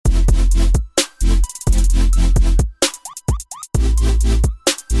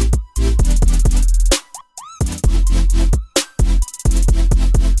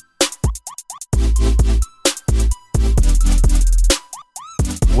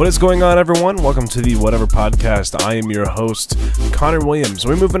What is going on, everyone? Welcome to the Whatever Podcast. I am your host, Connor Williams.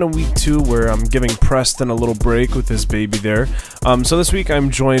 We move into week 2 where I'm giving Preston a little break with his baby there. So this week I'm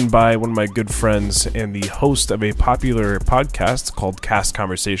joined by one of my good friends and the host of a popular podcast called Cast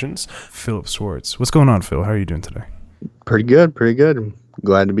Conversations, Philip Swartz. What's going on, Phil? How are you doing today? Pretty good. I'm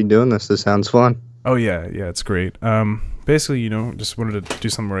glad to be doing this. This sounds fun. Oh, yeah, it's great. Basically, just wanted to do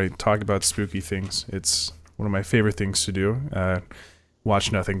something where I talk about spooky things. It's one of my favorite things to do.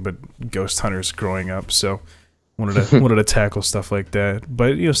 Watch nothing but ghost hunters growing up, so wanted to tackle stuff like that.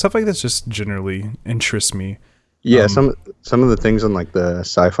 But stuff like this just generally interests me. Yeah, some of the things on like the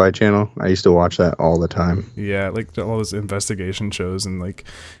Sci-Fi Channel, I used to watch that all the time. Yeah, like all those investigation shows and like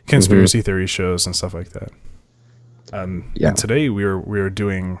conspiracy theory shows and stuff like that. And today we were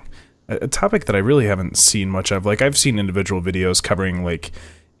doing a topic that I really haven't seen much of. Like, I've seen individual videos covering like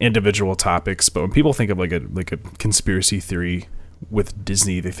individual topics, but when people think of like a conspiracy theory with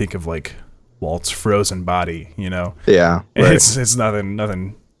Disney, they think of like Walt's frozen body, Yeah, right. It's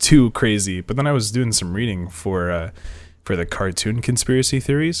nothing too crazy. But then I was doing some reading for the cartoon conspiracy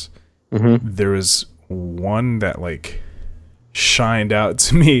theories. Mm-hmm. There was one that like shined out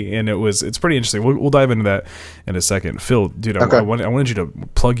to me, and it's pretty interesting. We'll dive into that in a second. Phil, dude, okay. I wanted you to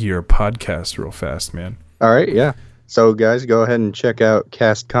plug your podcast real fast, man. All right, yeah. So guys, go ahead and check out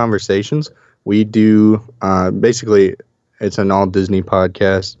Cast Conversations. We do basically, it's an all Disney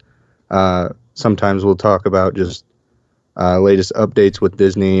podcast. Sometimes we'll talk about just latest updates with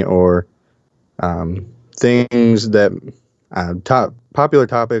Disney or things that popular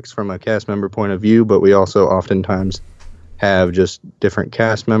topics from a cast member point of view, but we also oftentimes have just different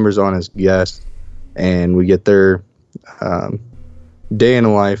cast members on as guests, and we get their day in the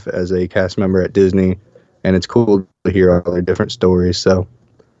life as a cast member at Disney, and it's cool to hear all their different stories. So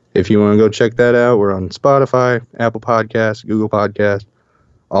if you want to go check that out, we're on Spotify, Apple Podcasts, Google Podcasts,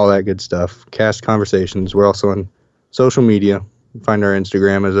 all that good stuff. Cast Conversations. We're also on social media. Find our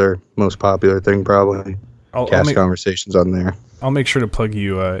Instagram as our most popular thing, probably. Cast Conversations on there. I'll make sure to plug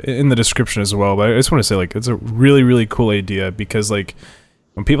you in the description as well. But I just want to say, like, it's a really, really cool idea because, like,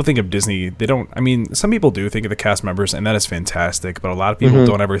 when people think of Disney, they don't. I mean, some people do think of the cast members, and that is fantastic. But a lot of people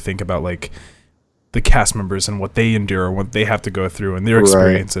don't ever think about like the cast members and what they endure, what they have to go through, and their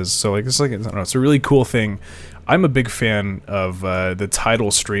experiences. Right. So, like, it's like, I don't know, it's a really cool thing. I'm a big fan of the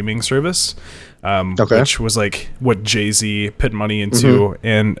Tidal streaming service, which was like what Jay-Z put money into.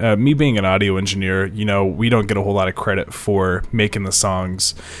 And me being an audio engineer, we don't get a whole lot of credit for making the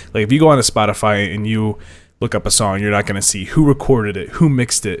songs. Like, if you go on to Spotify and you look up a song, you're not going to see who recorded it, who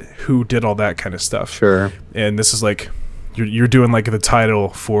mixed it, who did all that kind of stuff. Sure. And this is like you're doing like the title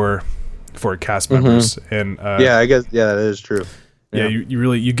for cast members. And I guess that is true. Yeah,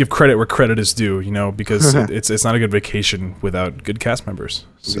 you give credit where credit is due, because it's not a good vacation without good cast members.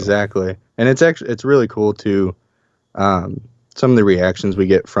 So. Exactly, and it's really cool to some of the reactions we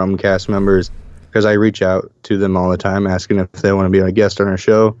get from cast members, because I reach out to them all the time asking if they want to be a guest on our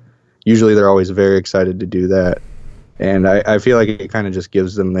show. Usually, they're always very excited to do that, and I feel like it kind of just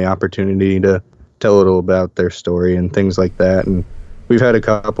gives them the opportunity to tell a little about their story and things like that. And we've had a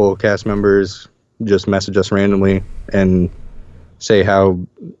couple cast members just message us randomly and say how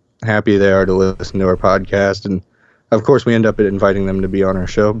happy they are to listen to our podcast, and of course we end up inviting them to be on our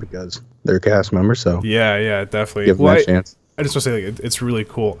show because they're cast members. So yeah, definitely. Give them a chance. I just want to say, like, it's really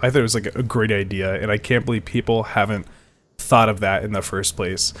cool. I thought it was like a great idea, and I can't believe people haven't thought of that in the first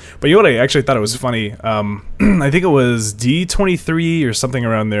place. But I actually thought it was funny. I think it was D23 or something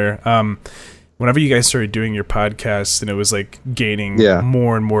around there. Whenever you guys started doing your podcast and it was like gaining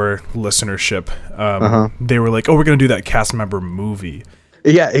more and more listenership, they were like, "Oh, we're gonna do that cast member movie."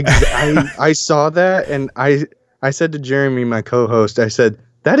 Yeah, I saw that, and I said to Jeremy, my co-host, I said,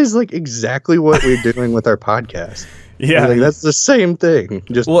 "That is like exactly what we're doing with our podcast." Yeah, like, that's the same thing.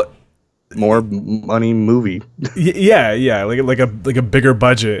 Just more money movie. yeah, like a bigger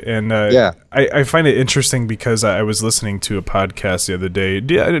budget, and I find it interesting because I was listening to a podcast the other day.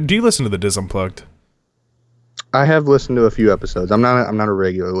 Do you listen to the Diz Unplugged? I have listened to a few episodes. I'm not a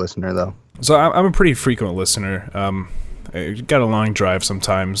regular listener though. So I'm a pretty frequent listener. I got a long drive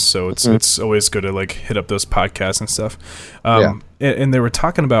sometimes, so it's always good to like hit up those podcasts and stuff. And they were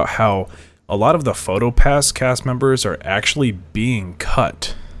talking about how a lot of the PhotoPass cast members are actually being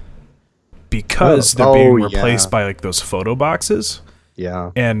cut because they're being replaced by like those photo boxes.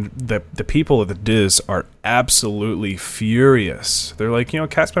 Yeah. And the people at the Diz are absolutely furious. They're like,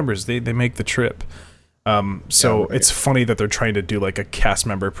 cast members, they make the trip. It's funny that they're trying to do like a cast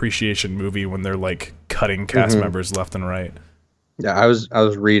member appreciation movie when they're like cutting cast members left and right. Yeah, I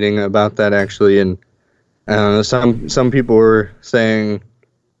was reading about that actually, and some people were saying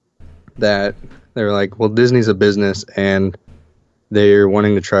that they were like, well, Disney's a business and they're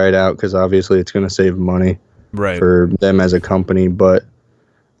wanting to try it out because obviously it's going to save money Right. for them as a company. But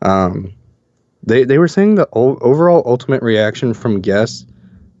they were saying the overall ultimate reaction from guests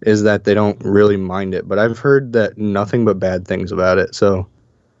is that they don't really mind it. But I've heard that nothing but bad things about it. So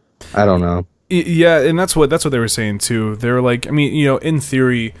I don't know. Yeah, and that's what they were saying too. They were like, I mean, you know, in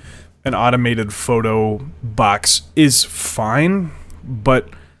theory, an automated photo box is fine, but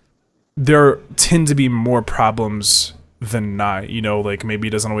there tend to be more problems than not. You know, like maybe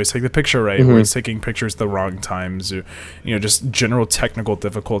it doesn't always take the picture right, or it's taking pictures at the wrong times, or you know, just general technical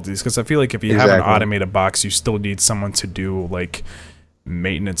difficulties. Because I feel like if you have an automated box, you still need someone to do like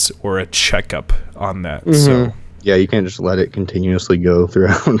maintenance or a checkup on that. So yeah, you can't just let it continuously go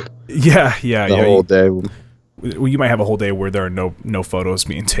throughout. the whole day. Well, you might have a whole day where there are no photos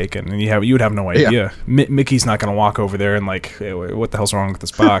being taken, and you would have no idea. Yeah. Mickey's not going to walk over there and like, hey, what the hell's wrong with this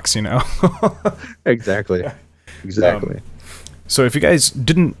box, you know? Exactly. So if you guys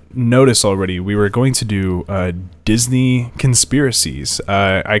didn't notice already, we were going to do Disney conspiracies.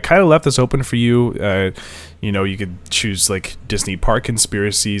 I kind of left this open for you. You know, you could choose like Disney park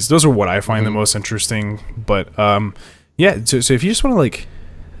conspiracies. Those are what I find the most interesting. But yeah, so if you just want to like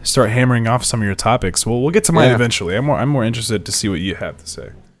start hammering off some of your topics, we'll get to mine eventually. I'm more interested to see what you have to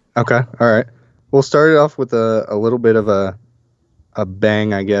say. Okay, all right. We'll start it off with a little bit of a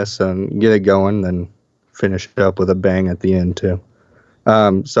bang, I guess, and get it going, then finish it up with a bang at the end too.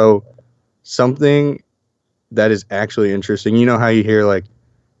 So something that is actually interesting. You know how you hear like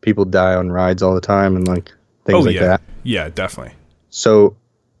people die on rides all the time and like things like that? Yeah, definitely. So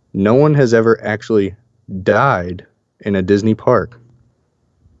no one has ever actually died in a Disney park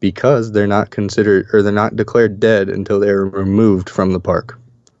because they're not considered, or they're not declared dead until they're removed from the park.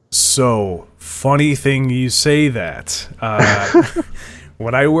 So, funny thing you say that.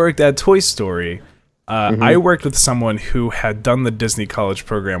 When I worked at Toy Story, I worked with someone who had done the Disney College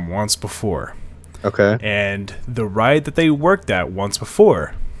program once before. Okay. And the ride that they worked at once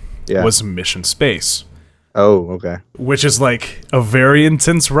before was Mission Space. Oh, okay. Which is like a very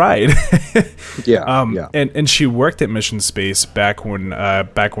intense ride. Yeah. And she worked at Mission Space back when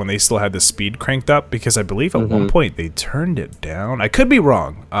they still had the speed cranked up, because I believe at one point they turned it down. I could be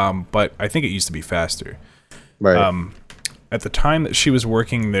wrong, but I think it used to be faster. Right. At the time that she was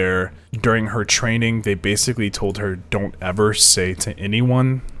working there, during her training, they basically told her, don't ever say to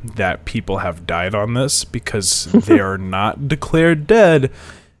anyone that people have died on this, because they are not declared dead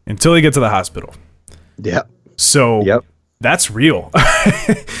until they get to the hospital. Yeah. So that's real.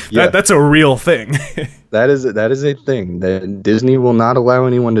 That's a real thing. That is a thing. That Disney will not allow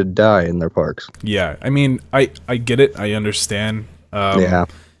anyone to die in their parks. Yeah. I mean, I get it. I understand.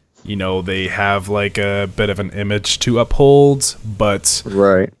 You know, they have like a bit of an image to uphold, but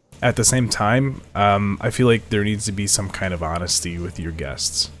right. At the same time, I feel like there needs to be some kind of honesty with your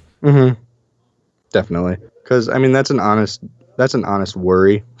guests. Definitely. Because, I mean, that's an honest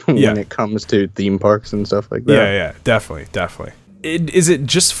worry when it comes to theme parks and stuff like that. Yeah, definitely. Is it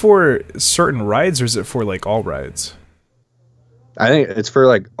just for certain rides, or is it for like all rides? I think it's for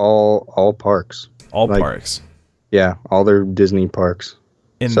like all parks. All parks. Yeah, all their Disney parks.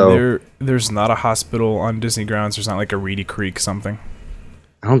 And there's not a hospital on Disney grounds. There's not like a Reedy Creek something.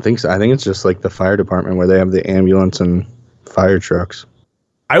 I don't think so. I think it's just like the fire department where they have the ambulance and fire trucks.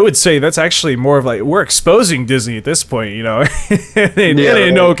 I would say that's actually more of like, we're exposing Disney at this point, you know. It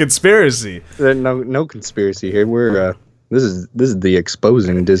ain't no conspiracy. No conspiracy here. We're this is the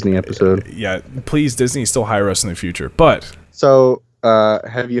exposing Disney episode. Yeah, please, Disney, still hire us in the future. But so,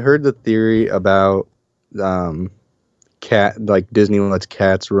 have you heard the theory about Disney lets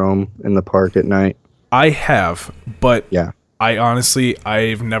cats roam in the park at night? I have, but yeah.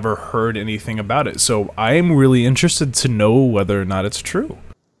 I've never heard anything about it. So I'm really interested to know whether or not it's true.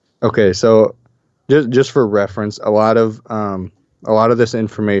 Okay, so just for reference, a lot of this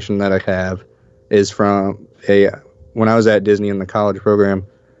information that I have is from when I was at Disney in the college program.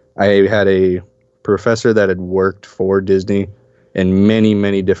 I had a professor that had worked for Disney in many,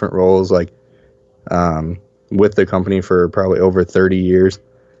 many different roles, like with the company for probably over 30 years,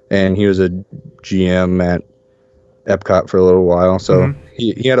 and he was a GM at Epcot for a little while, so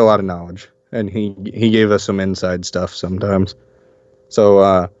he had a lot of knowledge, and he gave us some inside stuff sometimes.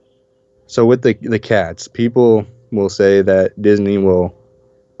 So with the cats, people will say that Disney will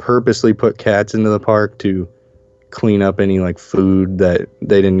purposely put cats into the park to clean up any like food that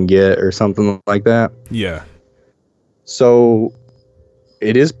they didn't get or something like that. Yeah. So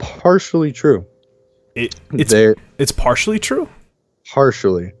it is partially true. It's partially true?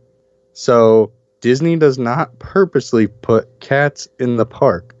 Partially. So Disney does not purposely put cats in the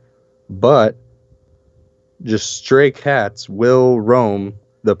park, but just stray cats will roam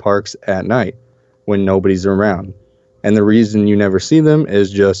the parks at night when nobody's around. And the reason you never see them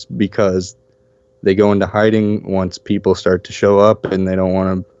is just because they go into hiding once people start to show up, and they don't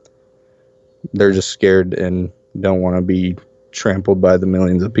want to, they're just scared and don't want to be trampled by the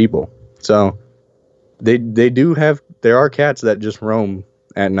millions of people. So there are cats that just roam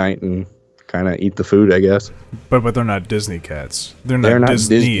at night and kind of eat the food, I guess. But they're not Disney cats. They're not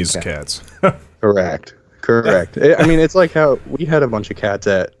Disney's cats. Correct. I mean, it's like how we had a bunch of cats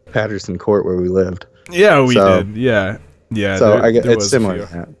at Patterson Court where we lived. Yeah, we did. Yeah. So I guess it's similar to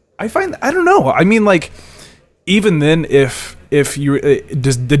that. I don't know. I mean, like, even then, if you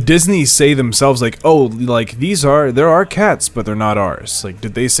does the Disney say themselves like, oh, like there are cats, but they're not ours. Like,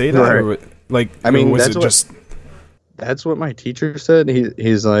 did they say that? Right. Or, like, I mean, was it just? That's what my teacher said.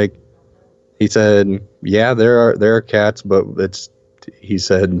 He said, yeah, there are cats, but he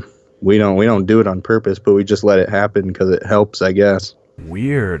said we don't do it on purpose, but we just let it happen because it helps, I guess.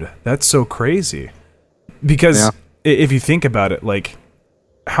 Weird. That's so crazy. Because if you think about it, like,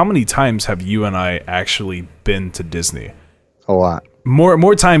 how many times have you and I actually been to Disney? A lot.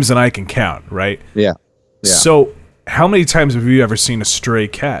 More times than I can count, right? Yeah. So how many times have you ever seen a stray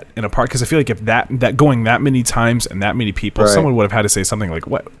cat in a park? Because I feel like if that going that many times and that many people, someone would have had to say something like,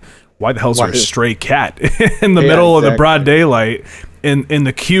 "What? Why the hell is there a stray cat in the middle of the broad daylight in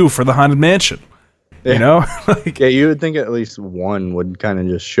the queue for the Haunted Mansion?" You know? Like, yeah, you would think at least one would kind of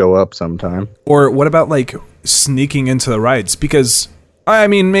just show up sometime. Or what about, like, sneaking into the rides? Because, I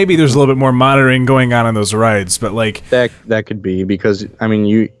mean, maybe there's a little bit more monitoring going on those rides, but, like... That could be, because, I mean,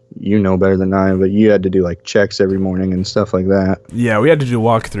 you know better than I, but you had to do, like, checks every morning and stuff like that. Yeah, we had to do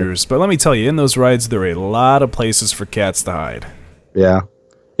walkthroughs, but let me tell you, in those rides, there were a lot of places for cats to hide. Yeah.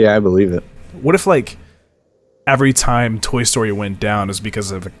 Yeah, I believe it. What if, like, every time Toy Story went down is because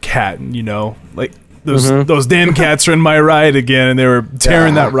of a cat, you know? Like... Those damn cats are in my ride again, and they were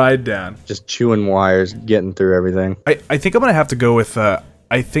tearing that ride down. Just chewing wires, getting through everything. I think I'm going to have to go with,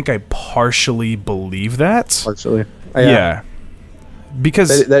 I think I partially believe that. Partially? Yeah.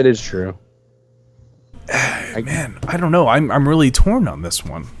 Because... That is true. Man, I don't know. I'm really torn on this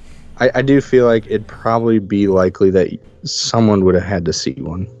one. I do feel like it'd probably be likely that someone would have had to see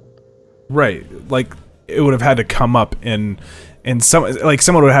one. Right. Like, it would have had to come up and someone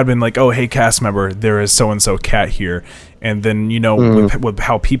would have been like, oh, hey, cast member, there is so-and-so cat here. And then, you know, with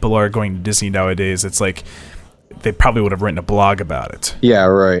how people are going to Disney nowadays, it's like they probably would have written a blog about it. Yeah,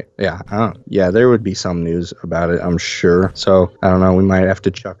 right. Yeah. Yeah, there would be some news about it, I'm sure. So, I don't know. We might have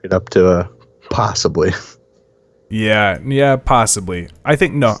to chuck it up to a possibly. Yeah, possibly. I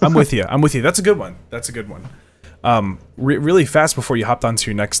think, no, I'm with you. That's a good one. Really fast before you hopped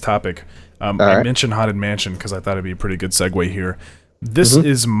onto your next topic. I mentioned Haunted Mansion because I thought it'd be a pretty good segue here. This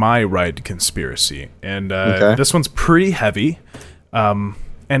is my ride conspiracy, and this one's pretty heavy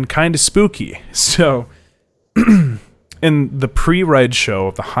and kind of spooky. So, in the pre-ride show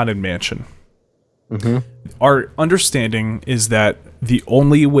of the Haunted Mansion, our understanding is that the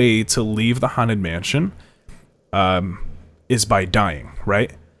only way to leave the Haunted Mansion is by dying,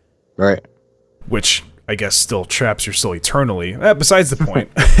 right? Right. Which I guess still traps your soul eternally. Besides the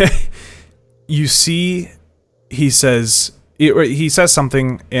point. You see, he says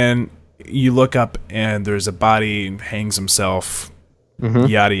something, and you look up, and there's a body, hangs himself,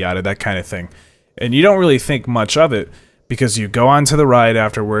 yada yada, that kind of thing. And you don't really think much of it, because you go on to the ride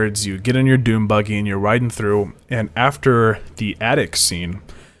afterwards, you get in your doom buggy, and you're riding through, and after the attic scene,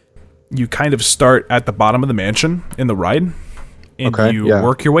 you kind of start at the bottom of the mansion in the ride, and you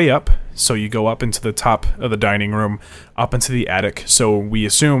work your way up. So you go up into the top of the dining room, up into the attic. So we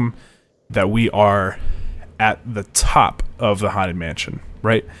assume that we are at the top of the Haunted Mansion,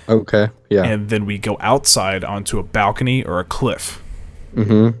 right? Okay, yeah. And then we go outside onto a balcony or a cliff.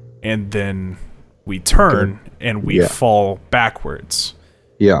 And then we turn and we fall backwards.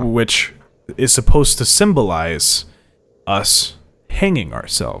 Yeah. Which is supposed to symbolize us hanging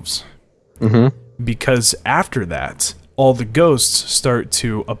ourselves. Because after that, all the ghosts start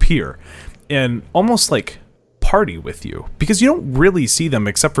to appear and almost like party with you, because you don't really see them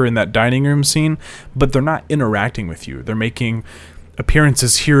except for in that dining room scene, but they're not interacting with you. They're making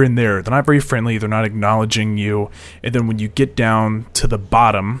appearances here and there. They're not very friendly. They're not acknowledging you. And then when you get down to the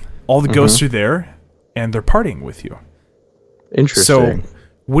bottom, all the ghosts are there and they're partying with you. Interesting. So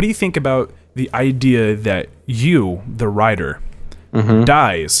what do you think about the idea that you, the rider,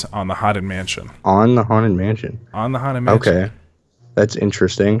 dies on the Haunted Mansion? On the Haunted Mansion. On the Haunted Mansion. Okay. That's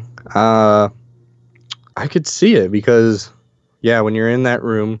interesting. I could see it because, yeah, when you're in that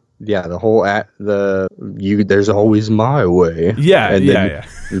room, yeah, the whole at the you. There's always my way. Yeah, and yeah,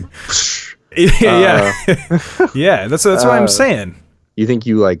 then, yeah. Yeah. Yeah, that's what I'm saying. You think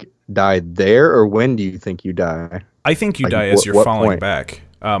you like died there, or when do you think you die? I think you Like, die as you're what falling point? back.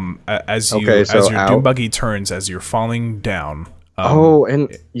 As Okay, so as your doom out. buggy turns as you're falling down. Oh,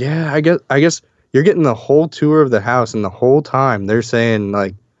 and yeah, I guess you're getting the whole tour of the house, and the whole time they're saying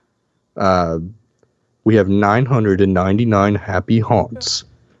like, uh, we have 999 happy haunts.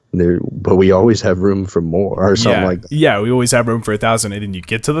 There, but we always have room for more, or something Yeah, like that. yeah, we always have room for 1,000, and then you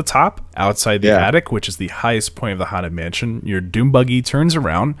get to the top outside the Yeah. attic, which is the highest point of the haunted mansion. Your doom buggy turns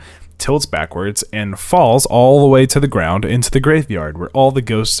around, tilts backwards, and falls all the way to the ground into the graveyard, where all the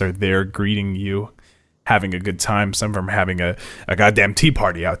ghosts are there greeting you, having a good time. Some of them having a goddamn tea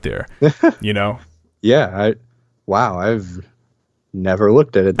party out there. You know, Yeah, wow, I've never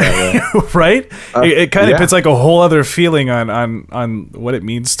looked at it that way. right? It kind of yeah. puts like a whole other feeling on what it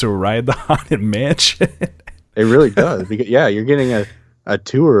means to ride the haunted mansion. It really does. Because, yeah, you're getting a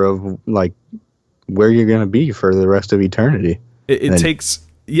tour of like where you're gonna be for the rest of eternity. It then takes.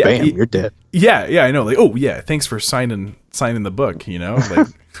 Yeah, Bam, you're dead. yeah, I know. Like, oh yeah, thanks for signing the book. You know, like,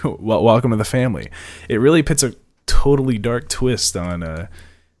 welcome to the family. It really puts a totally dark twist on a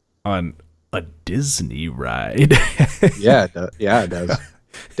Disney ride. Yeah, it does.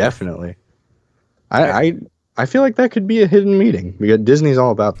 Definitely. I feel like that could be a hidden meeting because Disney's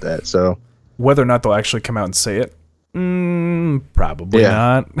all about that. So Whether or not they'll actually come out and say it, probably Yeah.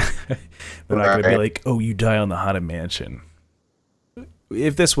 not. They're not going to be Right. like, "Oh, you die on the haunted mansion."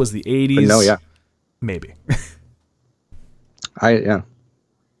 If this was the '80s, but no, yeah, maybe. I'd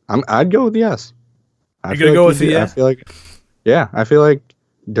go with yes. You're gonna go with the yeah? I feel like, yeah, I feel like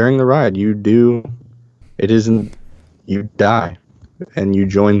during the ride it isn't, you die, and you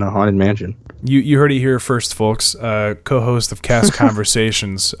join the haunted mansion. You heard it here first, folks. Co-host of Cast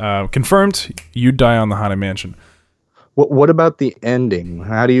Conversations confirmed. You die on the haunted mansion. What about the ending?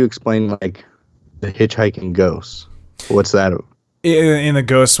 How do you explain like the hitchhiking ghosts? What's that? And the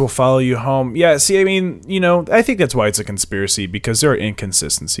ghosts will follow you home. Yeah, see, I mean, I think that's why it's a conspiracy, because there are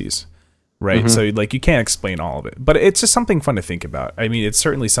inconsistencies, right? So, like, you can't explain all of it. But it's just something fun to think about. I mean, it's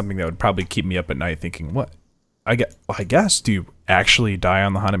certainly something that would probably keep me up at night thinking, what? I guess, do you actually die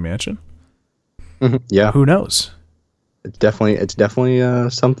on the haunted mansion? Yeah, Who knows? it's definitely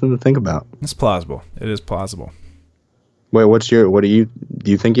something to think about. It's plausible. It is plausible. Wait, do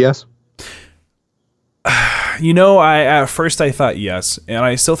you think yes? At first I thought yes, and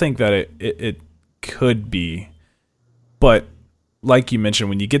I still think that it could be, but like you mentioned,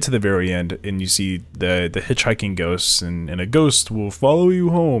 when you get to the very end and you see the hitchhiking ghosts and a ghost will follow you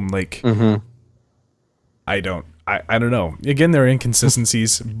home, like, I don't know. Again, there are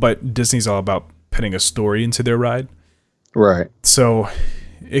inconsistencies, but Disney's all about putting a story into their ride, Right. so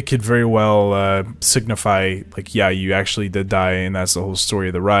it could very well signify, like, yeah, you actually did die, and that's the whole story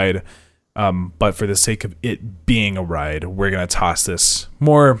of the ride. But for the sake of it being a ride, we're gonna toss this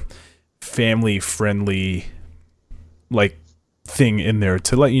more family-friendly, like, thing in there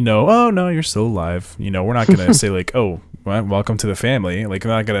to let you know, oh no, you're still alive. We're not gonna say like, oh, well, welcome to the family. Like,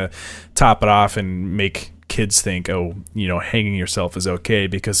 we're not gonna top it off and make kids think, oh, hanging yourself is okay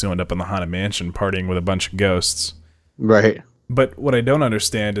because you end up in the haunted mansion partying with a bunch of ghosts. Right. But what I don't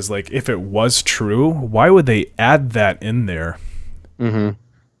understand is, like, if it was true, why would they add that in there? And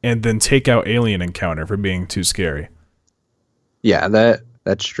then take out Alien Encounter for being too scary? Yeah,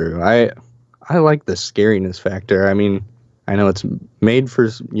 that's true. I like the scariness factor. I mean, I know it's made for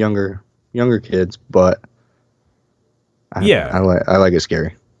younger kids, but I like it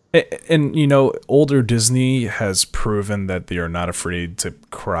scary. And older Disney has proven that they are not afraid to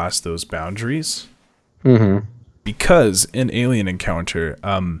cross those boundaries. Because in Alien Encounter,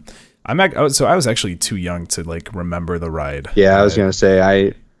 I was actually too young to like remember the ride. Yeah, I was gonna say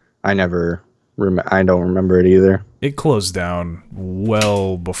I don't remember it either. It closed down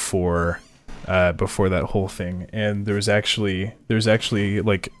well before that whole thing, and there's actually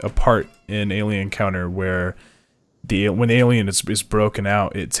like a part in Alien Encounter where when the alien is broken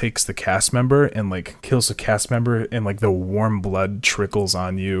out, it takes the cast member and like kills the cast member, and like the warm blood trickles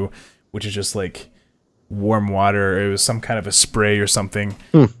on you, which is just like warm water. It was some kind of a spray or something,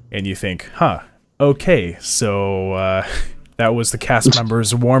 and you think, okay, so that was the cast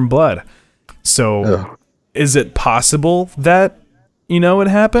member's warm blood. So is it possible that it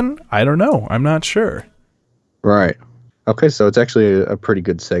happened? I don't know. I'm not sure. Right. Okay, so it's actually a pretty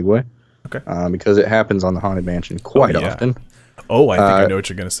good segue. Okay. Because it happens on the Haunted Mansion quite often. Oh, I think I know what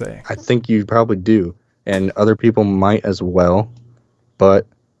you're gonna say. I think you probably do, and other people might as well. But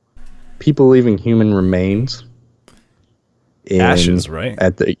people leaving human remains Ashes, right?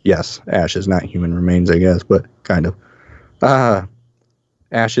 Ashes, not human remains, I guess, but kind of.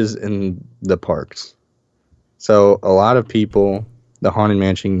 Ashes in the parks. So a lot of people, the Haunted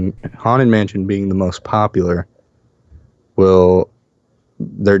Mansion being the most popular, one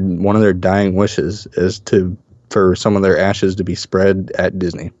of their dying wishes is for some of their ashes to be spread at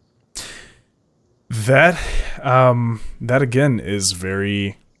Disney. That again is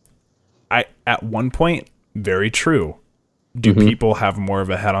at one point very true. Do people have more of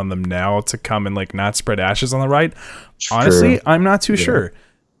a head on them now to come and like not spread ashes on the ride? Honestly, I'm not too sure.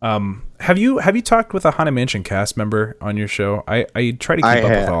 Have you talked with a Haunted Mansion cast member on your show? I try to keep up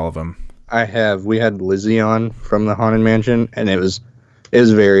with all of them. I have. We had Lizzie on from the Haunted Mansion, and it was a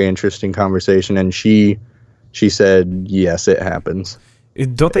very interesting conversation. And she said, yes, it happens.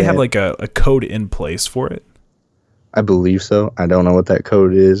 Don't they have like a code in place for it? I believe so. I don't know what that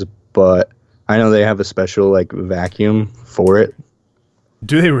code is, but I know they have a special like vacuum for it.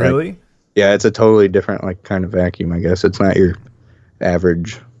 Do they really? Yeah, it's a totally different like kind of vacuum, I guess. It's not your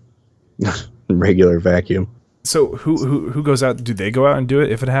average regular vacuum. So who goes out? Do they go out and do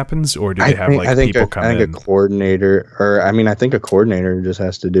it if it happens, or do they have people come in? I think a coordinator, I think a coordinator just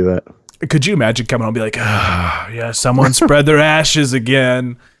has to do it. Could you imagine coming on and be like, yeah, someone spread their ashes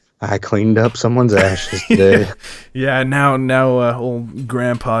again. I cleaned up someone's ashes today. Yeah, now old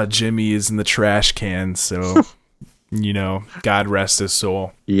Grandpa Jimmy is in the trash can, so God rest his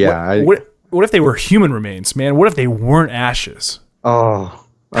soul. Yeah. What if they were human remains, man? What if they weren't ashes? Oh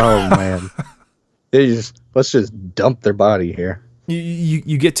man. Let's just dump their body here.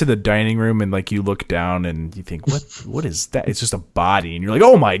 You get to the dining room and like you look down and you think, what is that? It's just a body, and you're like,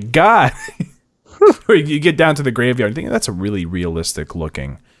 oh my God. Or you get down to the graveyard and think that's a really realistic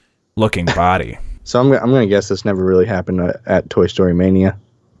looking body. So I'm gonna guess this never really happened at Toy Story Mania.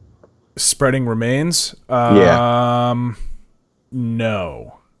 Spreading remains? Yeah.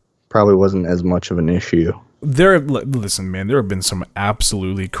 No. Probably wasn't as much of an issue. Listen, man, there have been some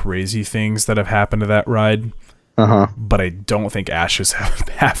absolutely crazy things that have happened to that ride. But I don't think ashes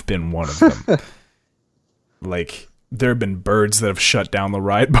have been one of them. Like, there have been birds that have shut down the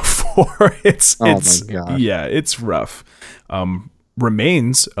ride before. My God. Yeah, it's rough.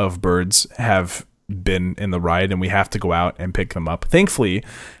 Remains of birds have been in the ride, and we have to go out and pick them up. Thankfully,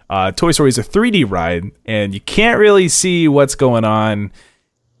 Toy Story is a 3D ride, and you can't really see what's going on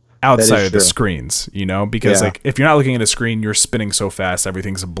outside of the screens, because like if you're not looking at a screen, you're spinning so fast,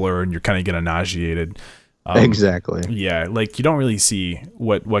 everything's a blur, and you're kind of getting nauseated. Exactly. Yeah, like you don't really see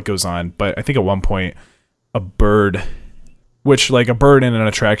what goes on. But I think at one point, a bird, which like a bird in an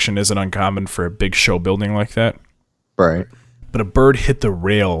attraction isn't uncommon for a big show building like that. Right. But a bird hit the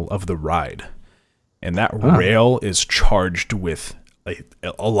rail of the ride, and that rail is charged with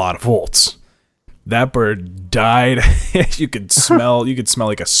a lot of volts. That bird died. You could smell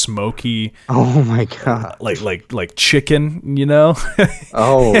like a smoky. Oh my God. Like chicken,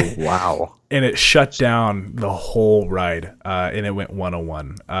 Oh wow. And it shut down the whole ride, and it went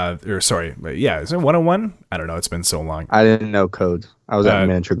 101. Is it 101? I don't know. It's been so long. I didn't know codes. I was at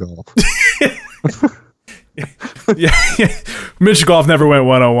miniature golf. yeah. Miniature golf never went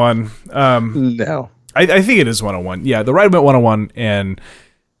 101. No. I think it is 101. Yeah, the ride went 101, and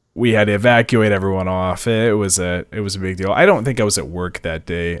we had to evacuate everyone off. It was a big deal. I don't think I was at work that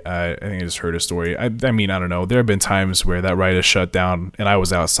day. I think I just heard a story. I mean, I don't know. There have been times where that ride is shut down and I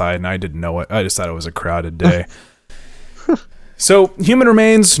was outside and I didn't know it. I just thought it was a crowded day. So human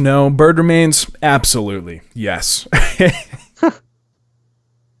remains, no. Bird remains, absolutely. Yes.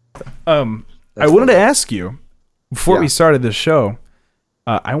 I wanted to ask you before we started this show,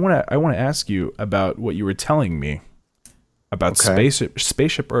 I want to ask you about what you were telling me about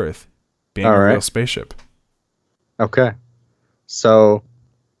Spaceship Earth being a real spaceship. Okay. So,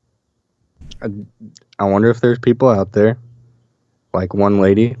 I wonder if there's people out there, like one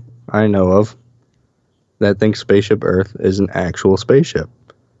lady I know of, that thinks Spaceship Earth is an actual spaceship.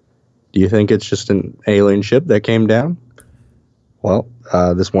 Do you think it's just an alien ship that came down? Well,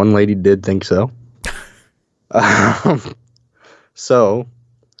 this one lady did think so. There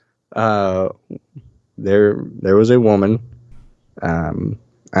was a woman, I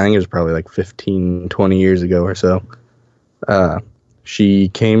think it was probably like 15, 20 years ago or so. She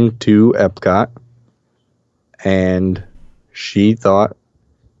came to Epcot, and she thought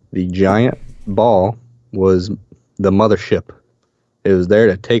the giant ball was the mothership. It was there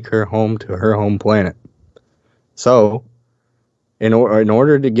to take her home to her home planet. So, in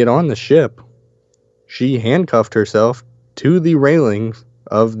order to get on the ship, she handcuffed herself to the railings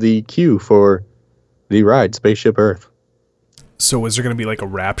of the queue for the ride, Spaceship Earth. So was there going to be like a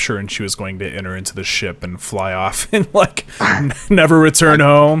rapture, and she was going to enter into the ship and fly off and like never return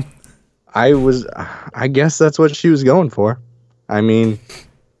home? I guess that's what she was going for. I mean,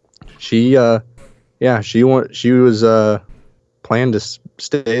 she was planned to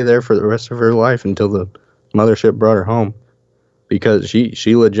stay there for the rest of her life until the mothership brought her home, because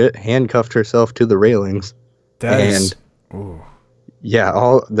she legit handcuffed herself to the railings. Yeah,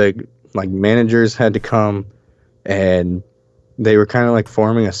 all the like managers had to come, and they were kind of like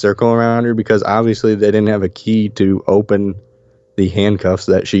forming a circle around her, because obviously they didn't have a key to open the handcuffs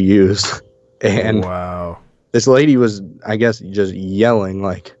that she used. And wow, this lady was, I guess, just yelling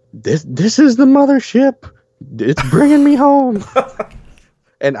like, this is the mothership, it's bringing me home.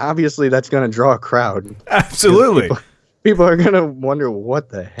 And obviously that's going to draw a crowd. Absolutely. People are going to wonder what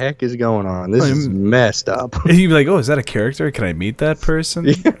the heck is going on. This is messed up. You'd be like, oh, is that a character? Can I meet that person?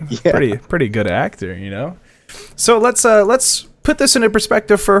 Yeah. Pretty good actor, you know? So let's put this into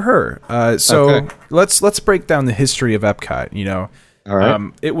perspective for her. Okay. Let's break down the history of Epcot, you know? All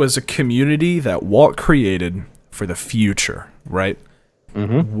right. It was a community that Walt created for the future, right?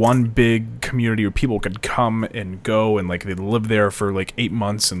 Mm-hmm. One big community where people could come and go, and like they'd live there for like 8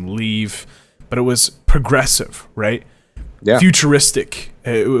 months and leave. But it was progressive, right? Yeah. Futuristic.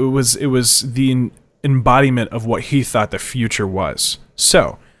 It was the embodiment of what he thought the future was.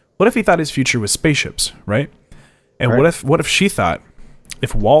 So, what if he thought his future was spaceships, right? And right. what if she thought,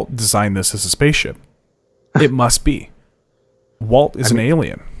 if Walt designed this as a spaceship, it must be. Walt is an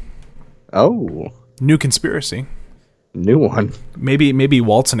alien. Oh. New conspiracy. New one. Maybe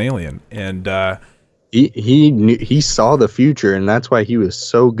Walt's an alien, and he saw the future, and that's why he was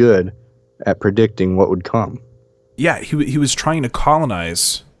so good at predicting what would come. Yeah, he was trying to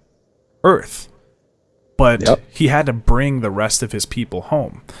colonize Earth, but he had to bring the rest of his people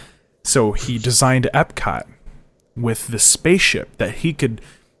home. So he designed Epcot with the spaceship that he could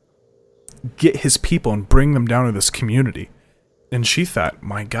get his people and bring them down to this community. And she thought,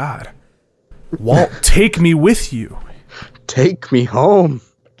 my God, Walt, take me with you. Take me home.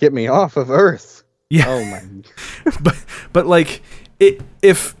 Get me off of Earth. Yeah. Oh my. but like,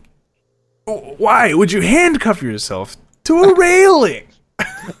 why would you handcuff yourself to a railing?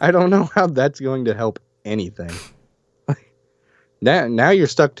 I don't know how that's going to help anything. Now you're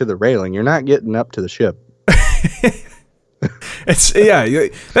stuck to the railing. You're not getting up to the ship.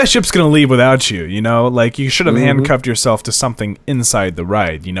 That ship's gonna leave without you, you know? Like, you should have handcuffed yourself to something inside the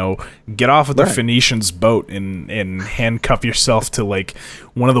ride, you know? Get off of the Phoenician's boat and handcuff yourself to, like,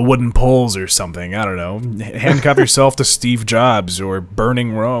 one of the wooden poles or something. I don't know. Handcuff yourself to Steve Jobs or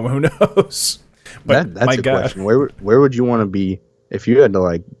Burning Rome. Who knows? But that's a question. Where would you want to be if you had to,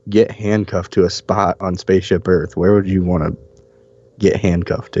 like, get handcuffed to a spot on Spaceship Earth? Where would you want to get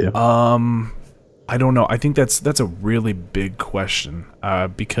handcuffed to? I don't know. I think that's a really big question,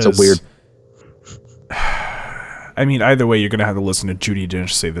 because it's a weird. I mean, either way, you're gonna have to listen to Judi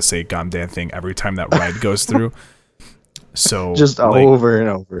Dench say the same goddamn thing every time that ride goes through. So just over and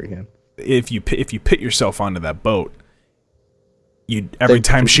over again. If you put yourself onto that boat, every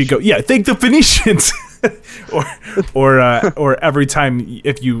time she go, thank the Phoenicians, or every time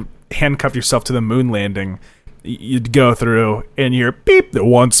if you handcuff yourself to the moon landing, you'd go through and you're beep, the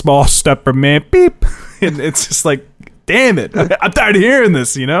one small step for man, beep, and it's just like, damn it, I'm tired of hearing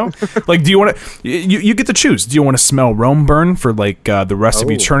this, you know? Like, do you want to, you get to choose, do you want to smell Rome burn for like the rest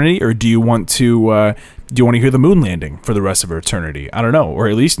of eternity, or do you want to hear the moon landing for the rest of eternity? I don't know, or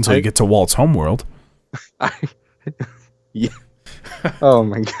at least until you get to Walt's homeworld. Yeah. Oh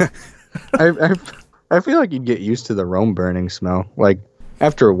my God. I feel like you'd get used to the Rome burning smell. Like,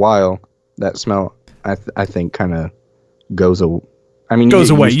 after a while, that smell, I think, kind of goes away. I mean,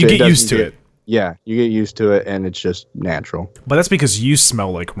 goes away. You get used to it. Yeah, you get used to it, and it's just natural. But that's because you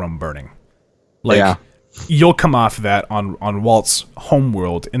smell like rum burning. Like, you'll come off that on Walt's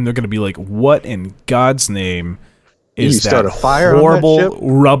homeworld, and they're going to be like, what in God's name is that horrible,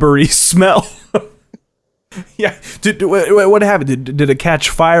 rubbery smell? Yeah. What happened? Did it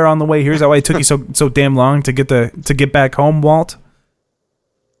catch fire on the way here? Is that why it took you so damn long to get back home, Walt?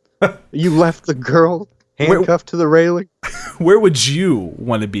 You left the girl handcuffed to the railing? Where would you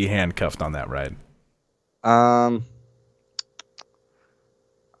want to be handcuffed on that ride?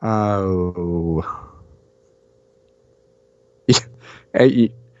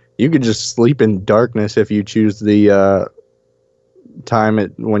 You could just sleep in darkness if you choose the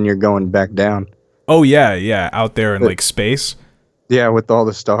time when you're going back down. Oh yeah, out there in like space. Yeah, with all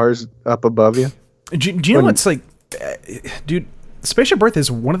the stars up above you. Do you know what's like, dude? Spaceship Earth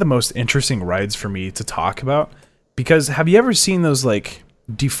is one of the most interesting rides for me to talk about, because have you ever seen those like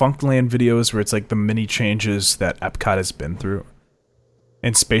Defunct Land videos where it's like the many changes that Epcot has been through?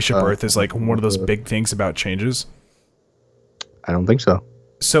 And Spaceship Earth is like one of those big things about changes. I don't think so.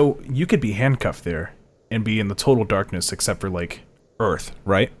 So you could be handcuffed there and be in the total darkness except for like Earth,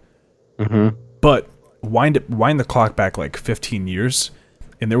 right? Mm-hmm. But wind the clock back like 15 years,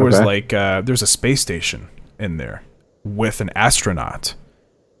 and there was like there's a space station in there with an astronaut.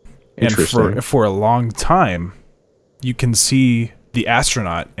 And for a long time, you can see the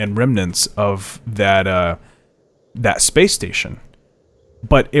astronaut and remnants of that space station.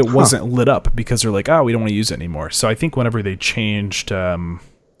 But it wasn't lit up because they're like, oh, we don't want to use it anymore. So I think whenever they changed,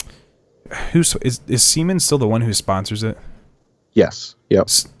 is Siemens still the one who sponsors it? Yes. Yep.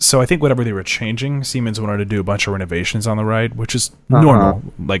 So I think whenever they were changing, Siemens wanted to do a bunch of renovations on the ride, which is normal,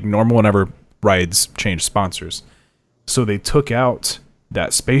 like normal whenever rides change sponsors. So they took out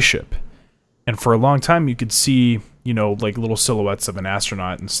that spaceship, and for a long time you could see, you know, like little silhouettes of an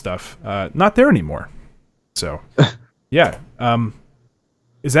astronaut and stuff. Not there anymore. So, yeah.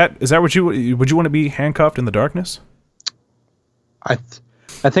 Is that what would you want to be handcuffed in the darkness? I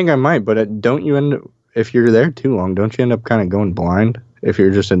think I might, but don't you end up, if you're there too long, don't you end up kind of going blind if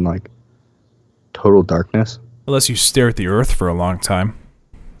you're just in like total darkness? Unless you stare at the Earth for a long time.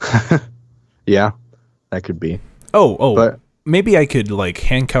 Yeah, that could be. But maybe I could like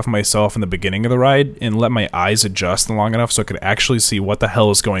handcuff myself in the beginning of the ride and let my eyes adjust long enough so I could actually see what the hell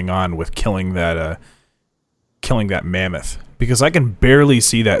is going on with killing that mammoth. Because I can barely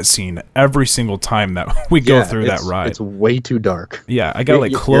see that scene every single time that we go through that ride. It's way too dark. Yeah, I gotta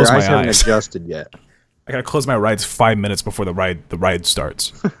close my eyes. Your eyes haven't adjusted yet. I gotta close my eyes 5 minutes before the ride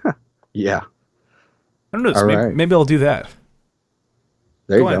starts. Yeah. I don't know. Maybe I'll do that.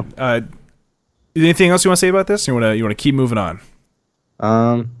 There you go. Anything else you want to say about this? You want to keep moving on?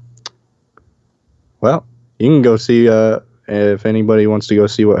 Well, you can go see if anybody wants to go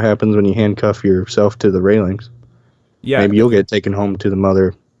see what happens when you handcuff yourself to the railings. Yeah, maybe you'll get taken home to the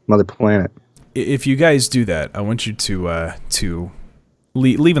mother planet. If you guys do that, I want you to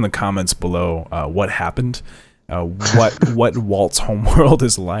leave in the comments below what happened, what Walt's homeworld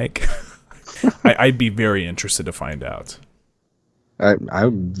is like. I'd be very interested to find out. I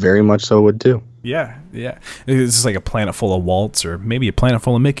very much so would too. Yeah. This is like a planet full of Walts, or maybe a planet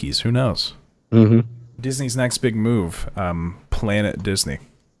full of Mickeys. Who knows? Mm-hmm. Disney's next big move, Planet Disney.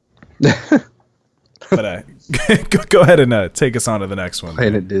 But go ahead and take us on to the next one.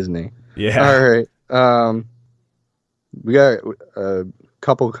 Planet Disney. Yeah. All right. We got a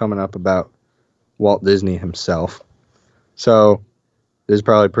couple coming up about Walt Disney himself. So this is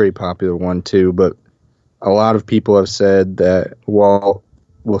probably a pretty popular one too, but a lot of people have said that Walt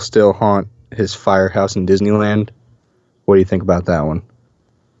will still haunt his firehouse in Disneyland. What do you think about that one?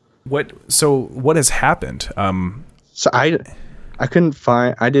 What has happened? So I couldn't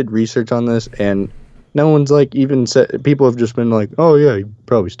find. I did research on this, and no one's like even said. People have just been like, "Oh yeah, he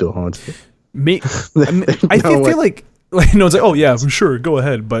probably still haunts it." I feel like no one's like, "Oh yeah, for sure, go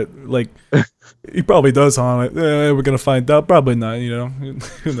ahead," but like he probably does haunt it. We're gonna find out. Probably not. You know,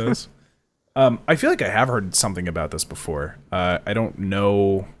 who knows? I feel like I have heard something about this before. I don't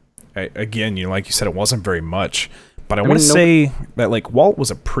know. Again, you know, like you said, it wasn't very much, but I want to say that like Walt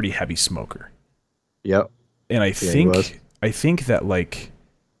was a pretty heavy smoker. Yep. And I think that like,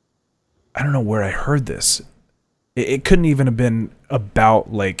 I don't know where I heard this. It couldn't even have been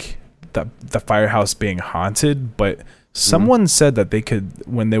about like the firehouse being haunted, but someone said that they could,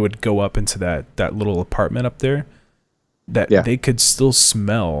 when they would go up into that little apartment up there, that they could still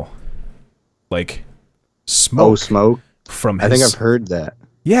smell like smoke. Oh, smoke from. I think I've heard that.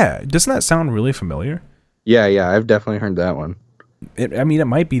 Yeah, doesn't that sound really familiar? Yeah, I've definitely heard that one. I mean, it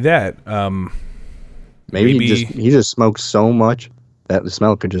might be that. Maybe he just smoked so much that the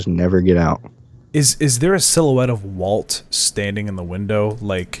smell could just never get out. Is there a silhouette of Walt standing in the window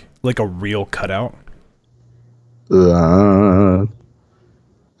like a real cutout? I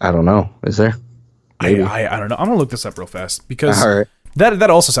don't know. Is there? Maybe. I don't know. I'm gonna look this up real fast because that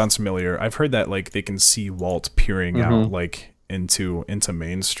also sounds familiar. I've heard that like they can see Walt peering out like into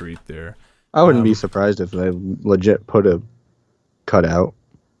Main Street there. I wouldn't be surprised if they legit put a cutout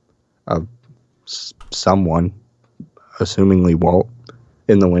of someone, assumingly Walt,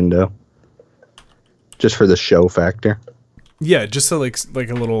 in the window, just for the show factor. Yeah, just so like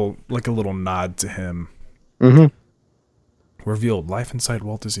a little nod to him. Mm-hmm. Revealed life inside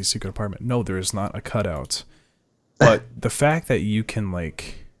Walt Disney's secret apartment. No, there is not a cutout. But the fact that you can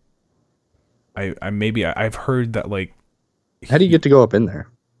like, I've heard that like. How do you get to go up in there?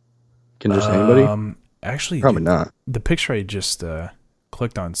 Can just anybody? Actually, probably not. The picture I just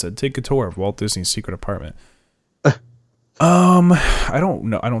clicked on said, "Take a tour of Walt Disney's secret apartment." I don't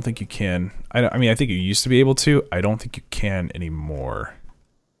know. I don't think you can. I mean, I think you used to be able to. I don't think you can anymore.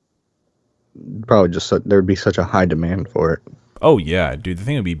 probably just there'd be such a high demand for it. Oh yeah, dude, the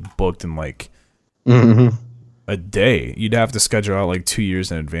thing would be booked in like Hmm. a day. You'd have to schedule out like 2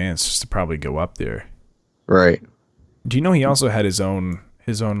 years in advance just to probably go up there. Right. Do you know he also had his own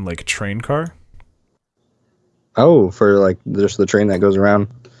like train car? Oh, for like just the train that goes around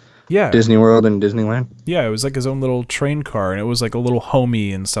Yeah. Disney World and Disneyland. Yeah, it was like his own little train car, and it was like a little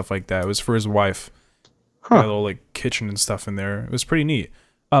homey and stuff like that. It was for his wife. Got a Huh. little like kitchen and stuff in there. It was pretty neat.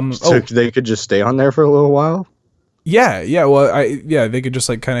 So Oh they could just stay on there for a little while. yeah, yeah. Well, yeah, they could just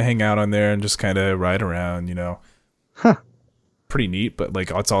like kind of hang out on there and just kind of ride around. Huh. Pretty neat. But like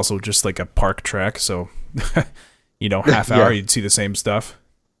it's also just like a park track, so half Yeah. hour you'd see the same stuff.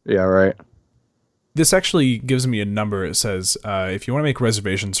 Yeah. Right. This actually gives me a number. It says if you want to make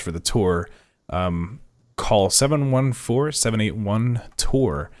reservations for the tour, call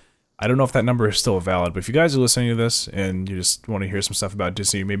 714-781-TOUR. I don't know if that number is still valid, but if you guys are listening to this and you just want to hear some stuff about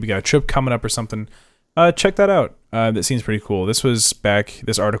Disney, maybe got a trip coming up or something, check that out. That seems pretty cool. This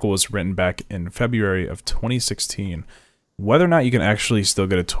article was written back in February of 2016. Whether or not you can actually still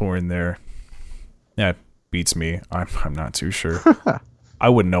get a tour in there, that beats me. I'm not too sure. I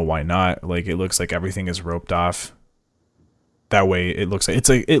wouldn't know why not. Like it looks like everything is roped off. That way, it looks like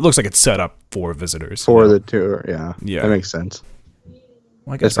it's set up for visitors For the tour. Yeah. Yeah. That makes sense.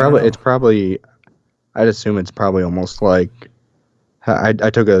 Well, I guess I don't know. It's probably. I'd assume it's probably almost like. I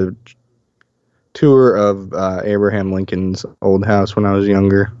took a tour of Abraham Lincoln's old house when I was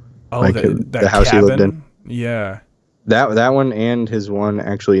younger. like that the house he lived in. cabin? Yeah. That one and his one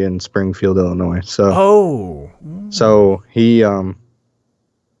actually in Springfield, Illinois. So Oh. so he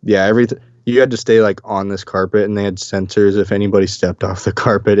yeah, everything you had to stay like on this carpet, and they had sensors. If anybody stepped off the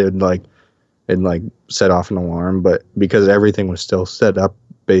carpet, it'd set off an alarm. But because everything was still set up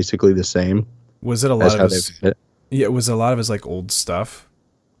basically the same Was it a as lot how of they his? made it. Yeah, it was a lot of his like old stuff.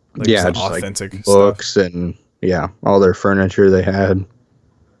 Like, Yeah, just, just like authentic stuff. books and all their furniture they had.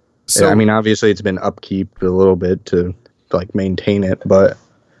 So I mean, obviously it's been upkeep a little bit to like maintain it, but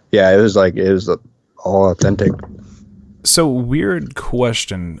yeah, it was all authentic. So weird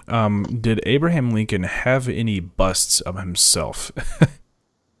question. Did Abraham Lincoln have any busts of himself?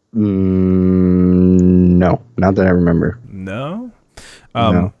 No, not that I remember. No.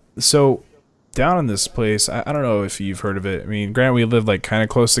 No. So down in this place, I don't know if you've heard of it. I mean, granted, we live like kind of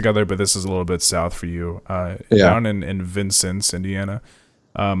close together, but this is a little bit south for you. Yeah. Down in Vincennes, Indiana,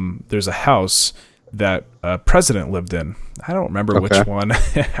 there's a house that a president lived in. I don't remember which Okay. one.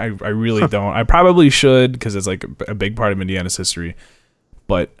 I really don't. I probably should, because it's like a big part of Indiana's history.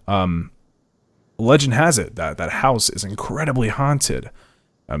 But legend has it that that house is incredibly haunted.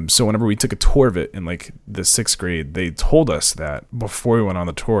 So whenever we took a tour of it in like the 6th grade, they told us that before we went on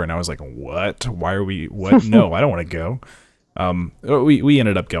the tour, and I was like, "What? Why are we? What? No, I don't want to go." We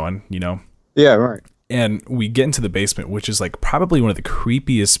ended up going, Yeah, right. and we get into the basement, which is like probably one of the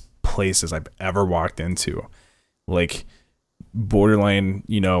creepiest places I've ever walked into, like borderline,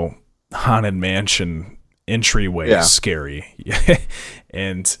 haunted mansion entryway, Yeah. scary.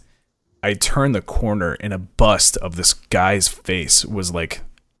 And I turned the corner, and a bust of this guy's face was like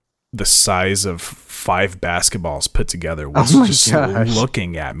the size of 5 basketballs put together, was Oh my just gosh.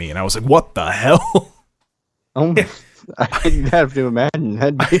 looking at me, and I was like, "What the hell?" Oh, I have to imagine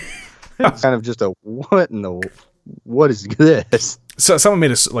that'd be kind of just a what is this? So someone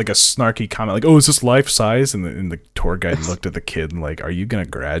made a snarky comment, like, "Oh, is this life size?" And the tour guide looked at the kid and like, "Are you gonna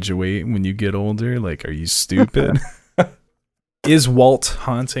graduate when you get older? Like, are you stupid?" Is Walt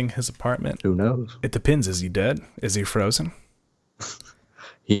haunting his apartment? Who knows? It depends. Is he dead? Is he frozen?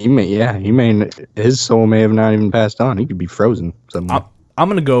 He may his soul may have not even passed on. He could be frozen somewhere. I'm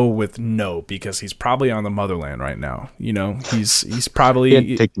gonna go with no, because he's probably on the motherland right now. He's probably He had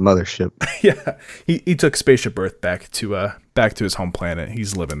to take the mothership. yeah. He took Spaceship Earth back to his home planet.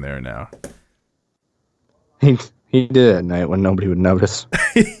 He's living there now. He did it at night when nobody would notice.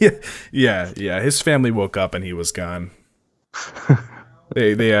 yeah. His family woke up and he was gone.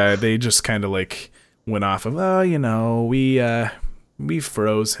 They just kind of like went off of, we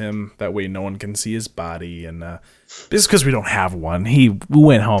froze him that way no one can see his body, and this is because we don't have one. He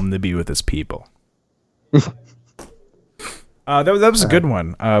went home to be with his people. That was a good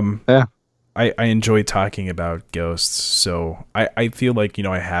one. Yeah. I enjoy talking about ghosts, so I feel like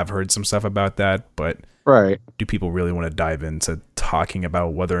I have heard some stuff about that, but Right. do people really want to dive into talking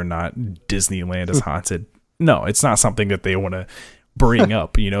about whether or not Disneyland is haunted? No, it's not something that they want to bring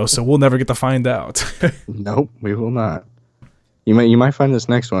up, so we'll never get to find out. Nope, we will not. You might find this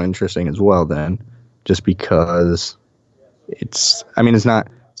next one interesting as well then, just because it's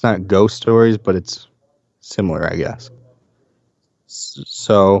not ghost stories, but it's similar, I guess.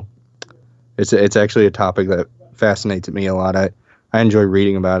 So It's actually a topic that fascinates me a lot. I enjoy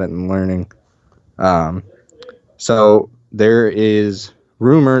reading about it and learning. So there is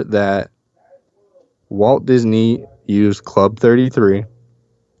rumor that Walt Disney used Club 33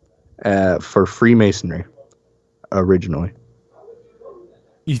 for Freemasonry originally.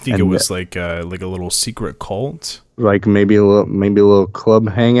 You think it was like a little secret cult? Like maybe a little club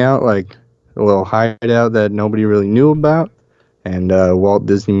hangout, like a little hideout that nobody really knew about, and Walt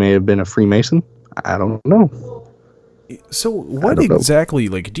Disney may have been a Freemason. I don't know. So what exactly,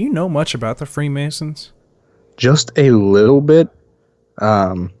 like, do you know much about the Freemasons? Just a little bit.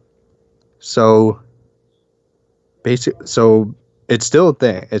 So it's still a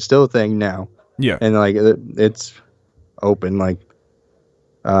thing. It's still a thing now. Yeah. And like it's open. Like,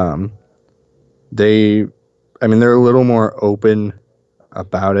 they're a little more open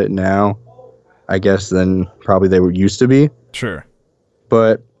about it now, I guess, than probably they were used to be. Sure.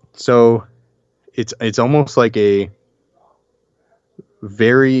 But so it's almost like a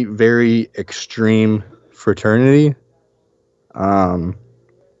very, very extreme fraternity.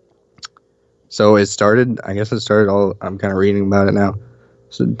 So it started I'm kind of reading about it now.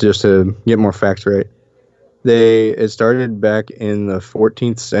 So just to get more facts right. It started back in the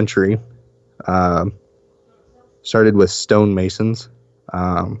 14th century. Started with stonemasons.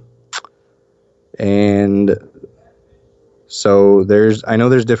 And so I know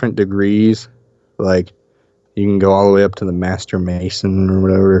there's different degrees. Like, you can go all the way up to the Master Mason or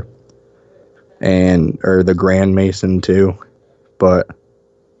whatever, or the Grand Mason too. But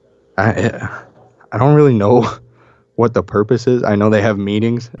I don't really know what the purpose is. I know they have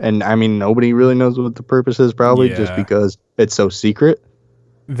meetings, and nobody really knows what the purpose is, probably just because it's so secret.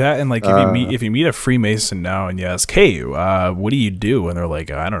 That, and like if you meet a Freemason now and you ask, hey, what do you do? And they're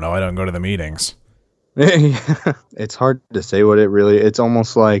like, I don't know, I don't go to the meetings. It's hard to say what it's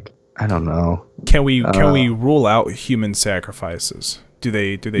almost like, I don't know. Can we rule out human sacrifices? Do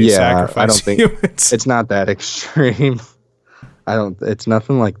they sacrifice I don't think humans? It's not that extreme. It's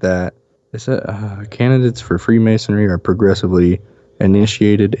nothing like that. It said candidates for Freemasonry are progressively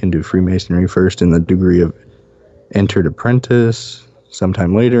initiated into Freemasonry first in the degree of entered apprentice.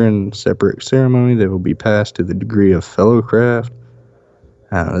 Sometime later in separate ceremony, they will be passed to the degree of fellowcraft.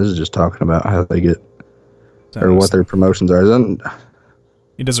 This is just talking about how they get, or what their promotions are.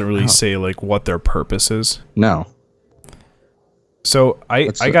 It doesn't really say like what their purpose is. No. So I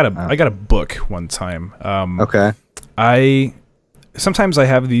got a book one time. Okay. Sometimes I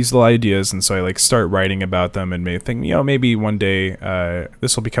have these little ideas, and so I like start writing about them, and may think, maybe one day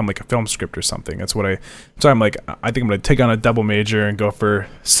this will become like a film script or something. So I'm like, I think I'm gonna take on a double major and go for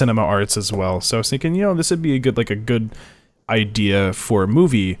cinema arts as well. So I was thinking, this would be a good idea for a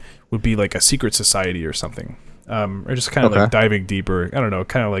movie, would be like a secret society or something, or just kind of like diving deeper. I don't know,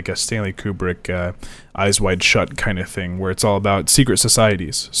 kind of like a Stanley Kubrick Eyes Wide Shut kind of thing, where it's all about secret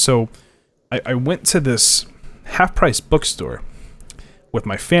societies. So I went to this half-price bookstore with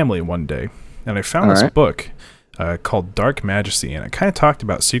my family one day, and I found this book called Dark Majesty, and it kind of talked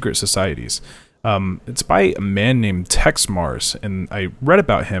about secret societies. It's by a man named Tex Mars, and I read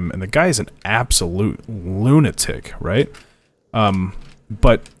about him, and the guy's an absolute lunatic, right?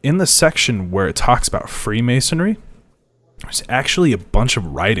 But in the section where it talks about Freemasonry, there's actually a bunch of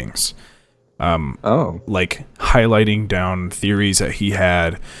writings. Like highlighting down theories that he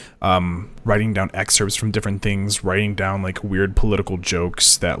had, writing down excerpts from different things, writing down like weird political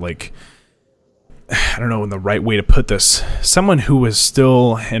jokes that, like, I don't know in the right way to put this, someone who was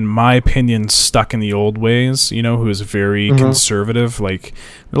still, in my opinion, stuck in the old ways, who was very conservative, like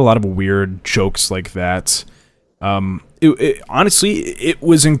a lot of weird jokes like that. Honestly, it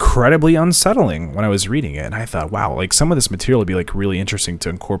was incredibly unsettling when I was reading it, and I thought, wow, like some of this material would be like really interesting to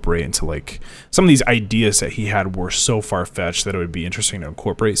incorporate into, like, some of these ideas that he had were so far-fetched that it would be interesting to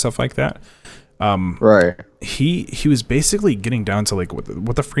incorporate stuff like that. Right. He was basically getting down to like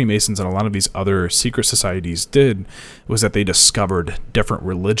what the Freemasons and a lot of these other secret societies did was that they discovered different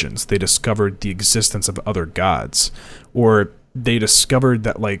religions. They discovered the existence of other gods, or they discovered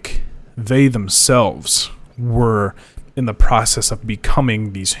that like they themselves were in the process of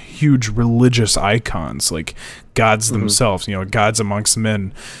becoming these huge religious icons, like gods themselves, gods amongst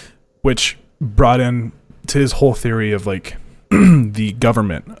men, which brought in to his whole theory of like the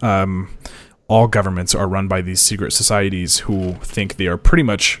government. All governments are run by these secret societies who think they are pretty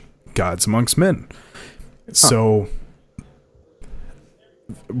much gods amongst men. So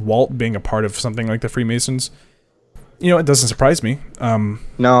Walt being a part of something like the Freemasons, it doesn't surprise me.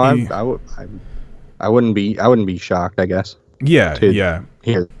 No, I wouldn't be shocked, I guess. Yeah, yeah.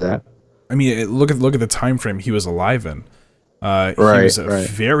 Hear that. I mean, look at the time frame he was alive in. He was a right.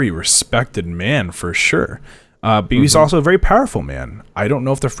 very respected man for sure. But he was also a very powerful man. I don't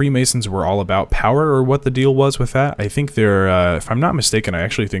know if the Freemasons were all about power or what the deal was with that. I think they're, if I'm not mistaken, I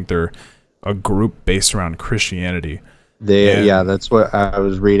actually think they're a group based around Christianity. Yeah, that's what I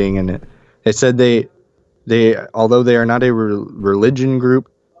was reading, and it said they although they are not a religion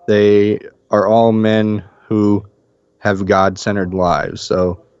group, they are all men who have God-centered lives.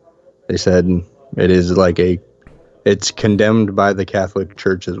 So they said it is like it's condemned by the Catholic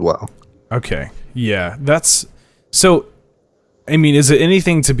Church as well. Okay. Yeah, that's so. I mean, is it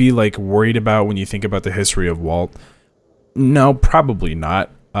anything to be like worried about when you think about the history of Walt? No, probably not.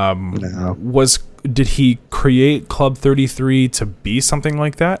 No. Did he create Club 33 to be something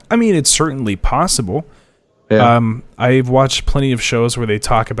like that? I mean, it's certainly possible. Yeah. I've watched plenty of shows where they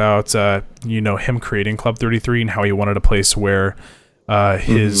talk about him creating Club 33 and how he wanted a place where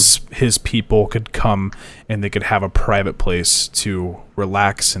his people could come and they could have a private place to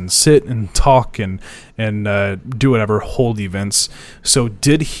relax and sit and talk and do whatever, hold events. So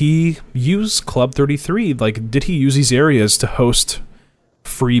did he use Club 33? Like, did he use these areas to host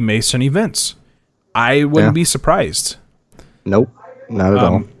Freemason events? I wouldn't be surprised. Nope, not at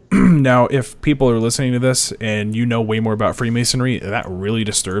all. Now, if people are listening to this and you know way more about Freemasonry, that really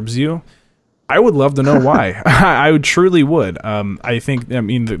disturbs you, I would love to know why. I truly would. I think,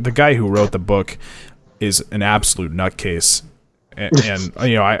 the guy who wrote the book is an absolute nutcase. And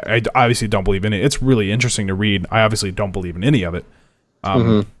I obviously don't believe in it. It's really interesting to read. I obviously don't believe in any of it.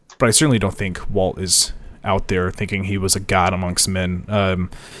 But I certainly don't think Walt is out there thinking he was a god amongst men.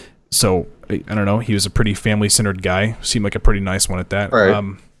 So, I don't know. He was a pretty family-centered guy. Seemed like a pretty nice one at that.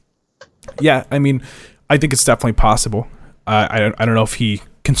 Right. Yeah, I mean, I think it's definitely possible. I don't know if he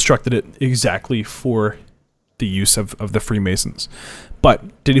constructed it exactly for the use of the Freemasons.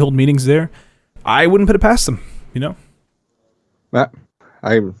 But did he hold meetings there? I wouldn't put it past him, I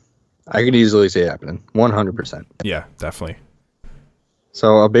could easily see it happening. 100%. Yeah, definitely.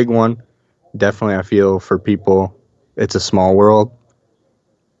 So a big one, definitely I feel for people, it's a small world.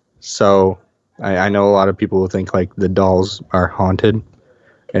 So I know a lot of people will think like the dolls are haunted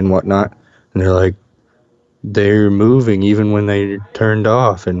and whatnot. And they're like, they're moving even when they turned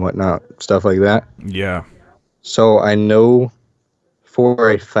off and whatnot, stuff like that. Yeah. So I know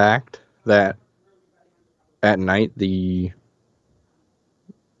for a fact that at night the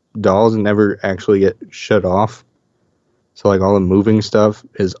dolls never actually get shut off. So like all the moving stuff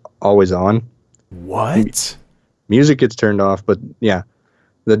is always on. What? Music gets turned off, but yeah,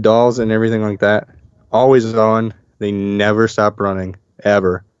 the dolls and everything like that, always on. They never stop running,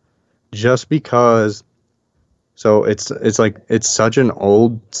 ever. Just because, so it's such an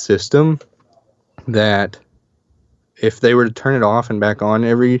old system that if they were to turn it off and back on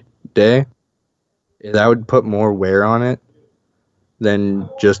every day, that would put more wear on it than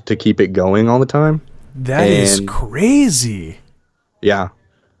just to keep it going all the time. That is crazy. Yeah.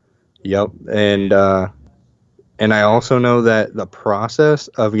 Yep. And I also know that the process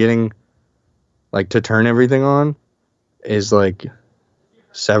of getting like to turn everything on is like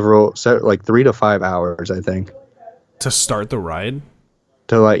like 3 to 5 hours, I think. To start the ride?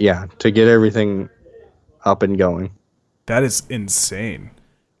 To get everything up and going. That is insane.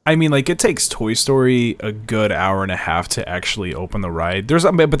 I mean, like, it takes Toy Story a good hour and a half to actually open the ride.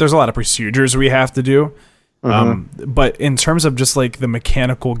 But there's a lot of procedures we have to do. But in terms of just like the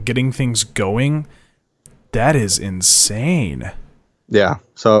mechanical getting things going, that is insane. Yeah.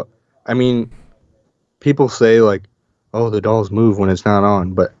 So, I mean, people say like, oh, the dolls move when it's not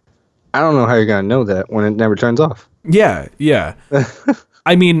on, but I don't know how you're going to know that when it never turns off. Yeah.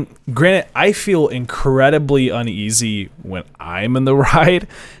 I mean, granted, I feel incredibly uneasy when I'm in the ride.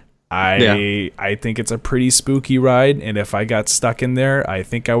 I think it's a pretty spooky ride, and if I got stuck in there, I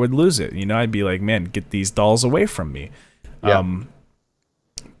think I would lose it. I'd be like, man, get these dolls away from me. Yeah.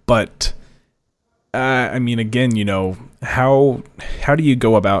 But I mean, again, how do you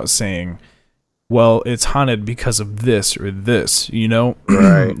go about saying, well, it's haunted because of this or this,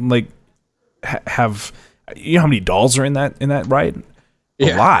 Right. Like, have you know how many dolls are in that ride?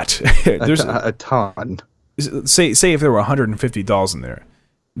 Yeah. A lot. There's a ton. Say if there were 150 dolls in there,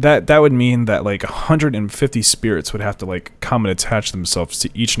 that would mean that like 150 spirits would have to like come and attach themselves to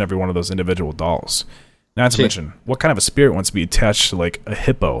each and every one of those individual dolls. Not to mention, what kind of a spirit wants to be attached to like a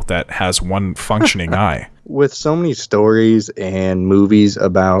hippo that has one functioning eye? With so many stories and movies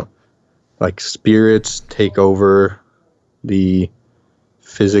about like spirits take over the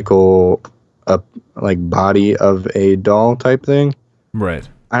physical like body of a doll type thing. Right.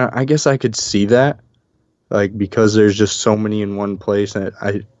 I guess I could see that, like, because there's just so many in one place, and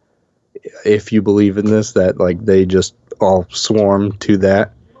if you believe in this, that like they just all swarm to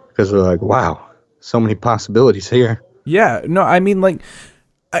that because we're like, wow, so many possibilities here. Yeah, no, I mean, like,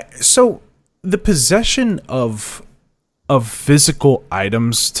 so the possession of physical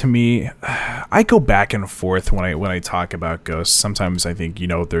items, to me, I go back and forth when I talk about ghosts. Sometimes I think,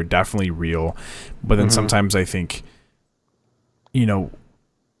 they're definitely real, but then sometimes I think,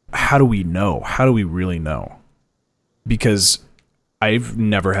 how do we know? How do we really know? Because I've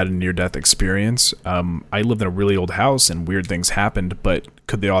never had a near-death experience. I lived in a really old house and weird things happened, but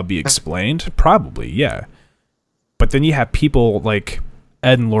could they all be explained? Probably, yeah. But then you have people like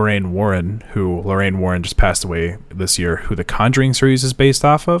Ed and Lorraine Warren, who Lorraine Warren just passed away this year, who the Conjuring series is based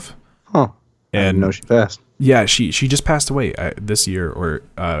off of. Huh. And I didn't know she passed. Yeah, she just passed away this year, or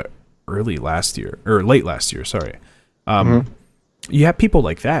early last year, or late last year, sorry. You have people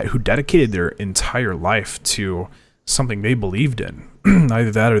like that who dedicated their entire life to something they believed in. Either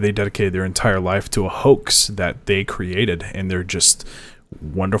that or they dedicated their entire life to a hoax that they created, and they're just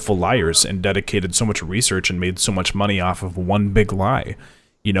wonderful liars and dedicated so much research and made so much money off of one big lie,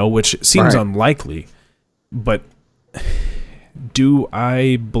 which seems unlikely. But do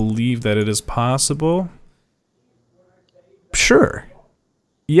I believe that it is possible? Sure.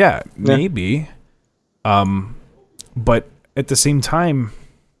 Yeah, maybe. But at the same time,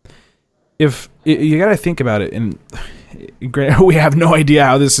 if you got to think about it, and we have no idea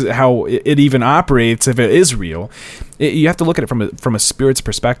how it even operates if it is real. You have to look at it from a spirit's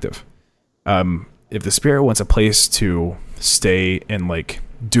perspective. If the spirit wants a place to stay and like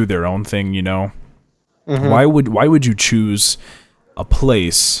do their own thing, why would you choose a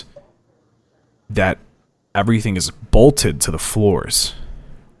place that everything is bolted to the floors?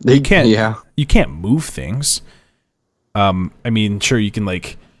 You can't move things. I mean, sure, you can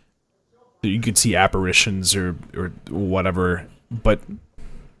you could see apparitions or whatever, but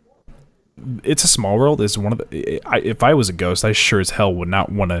It's a Small World is one of the. If I was a ghost, I sure as hell would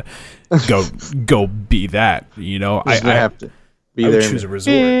not want to go be that. I have to be there. Choose a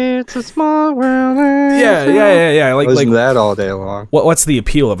resort. It's a small world. Yeah. Listen to that all day long. What's the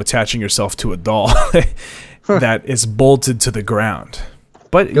appeal of attaching yourself to a doll that is bolted to the ground?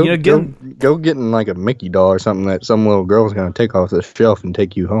 But go getting like a Mickey doll or something that some little girl's gonna take off the shelf and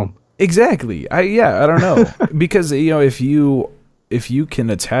take you home. Exactly. I don't know because if you can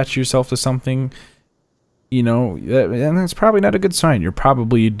attach yourself to something, and that's probably not a good sign. You're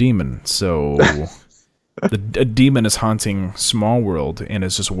probably a demon. So a demon is haunting Small World and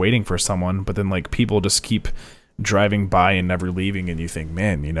is just waiting for someone. But then people just keep driving by and never leaving, and you think,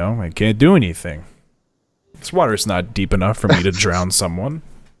 man, I can't do anything. This water's not deep enough for me to drown someone.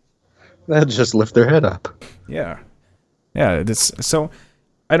 They'll just lift their head up. Yeah. So,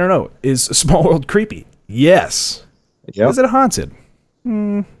 I don't know. Is Small World creepy? Yes. Yep. Is it haunted?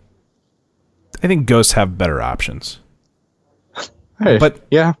 I think ghosts have better options.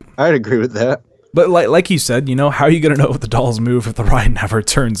 Yeah, I'd agree with that. But like you said, how are you going to know if the dolls move if the ride never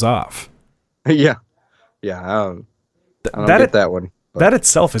turns off? Yeah. I don't get that one. But that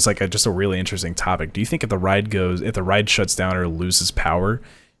itself is just a really interesting topic. Do you think if the ride shuts down or loses power,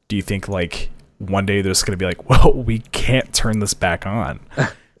 do you think one day they're just going to be like, well, we can't turn this back on?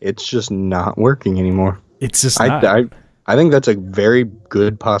 It's just not working anymore. It's just not. I think that's a very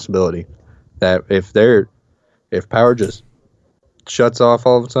good possibility that if power just shuts off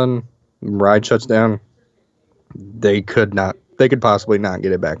all of a sudden, ride shuts down, they could possibly not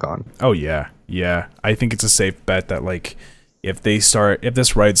get it back on. Oh yeah. I think it's a safe bet that if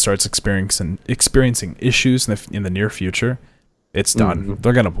this ride starts experiencing issues in the near future, it's done. Mm-hmm.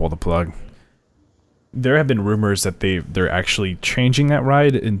 They're gonna pull the plug. There have been rumors that they're actually changing that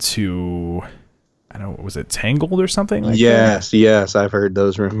ride into, I don't know, was it Tangled or something like that? Yes, I've heard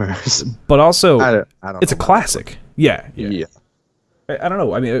those rumors. But also, I don't it's a classic. Yeah. I don't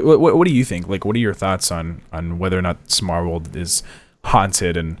know. I mean, what do you think? What are your thoughts on whether or not Small World is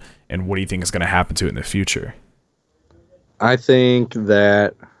haunted, and what do you think is going to happen to it in the future? I think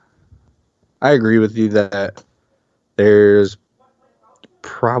that I agree with you that there's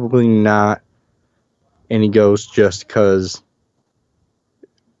probably not any ghosts just because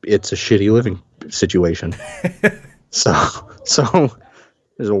it's a shitty living situation. so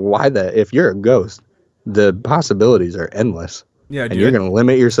why that? If you're a ghost, the possibilities are endless. Yeah, dude. And you're going to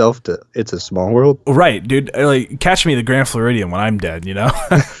limit yourself to It's a Small World? Right, dude. Catch me at the Grand Floridian when I'm dead,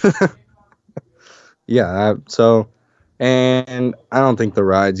 Yeah, and I don't think the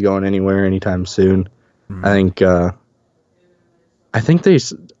ride's going anywhere anytime soon. Mm-hmm. I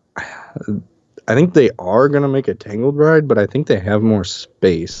think they are going to make a Tangled ride, but I think they have more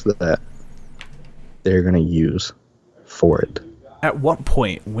space that they're going to use for it. At what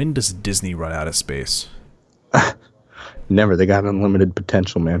point, when does Disney run out of space? Never. They got unlimited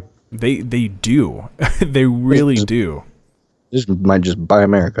potential, man. They do. They really do. This might just buy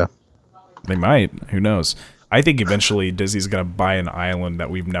America. They might. Who knows? I think eventually Disney's gonna buy an island that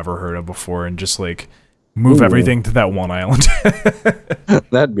we've never heard of before and just like move everything to that one island.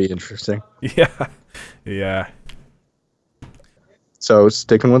 That'd be interesting. Yeah. Yeah. So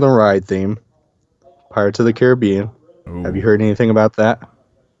sticking with a ride theme, Pirates of the Caribbean. Ooh. Have you heard anything about that?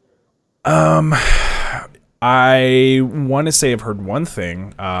 I want to say I've heard one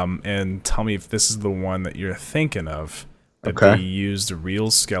thing, and tell me if this is the one that you're thinking of. That Okay. they used real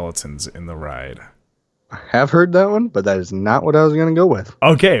skeletons in the ride. I have heard that one, but that is not what I was going to go with.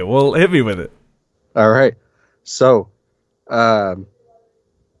 Okay, well, hit me with it. All right. So, the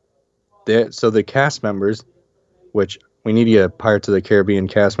cast members, which we need to get a Pirates of the Caribbean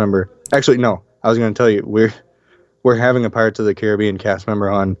cast member. Actually, no. I was going to tell you we're having a Pirates of the Caribbean cast member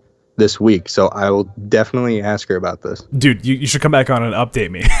on this week, so I will definitely ask her about this. Dude, you should come back on and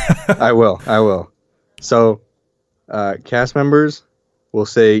update me. I will. So, cast members will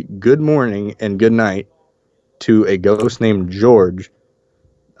say good morning and good night to a ghost named George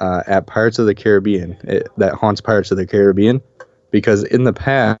at Pirates of the Caribbean that haunts Pirates of the Caribbean. Because in the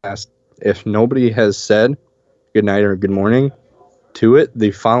past, if nobody has said good night or good morning to it,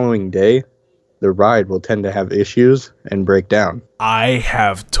 the following day, the ride will tend to have issues and break down. I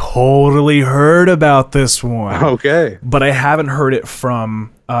have totally heard about this one. Okay. But I haven't heard it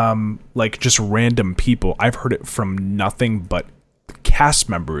from like just random people. I've heard it from nothing but cast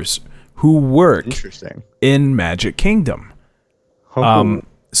members who work Interesting. in Magic Kingdom. Oh.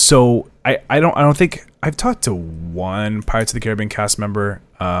 So I don't think I've talked to one Pirates of the Caribbean cast member.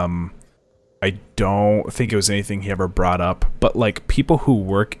 I don't think it was anything he ever brought up, but like people who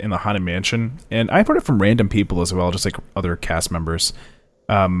work in the Haunted Mansion, and I've heard it from random people as well, just like other cast members,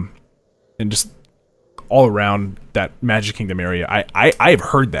 and just all around that Magic Kingdom area. I've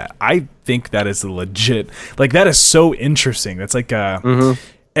heard that. I think that is legit. Like that is so interesting. That's like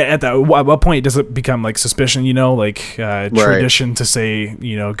at what point does it become like suspicion? You know, like tradition to say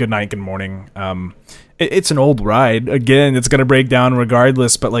good night, good morning. It's an old ride. Again, it's gonna break down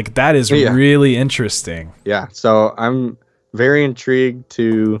regardless. But like that is really interesting. Yeah. So I'm very intrigued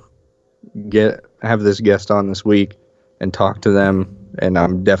to have this guest on this week and talk to them. And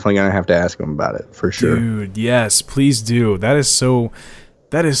I'm definitely gonna have to ask them about it for sure. Dude, yes, please do. That is so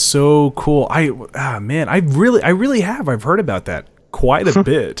cool. I really have. I've heard about that quite a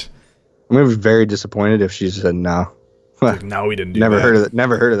bit. I'm gonna be very disappointed if she said no. Like, no, we didn't do never that.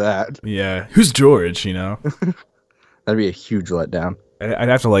 Never heard of that. Yeah, who's George? That'd be a huge letdown. I'd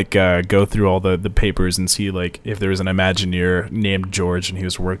have to like go through all the papers and see like if there was an Imagineer named George and he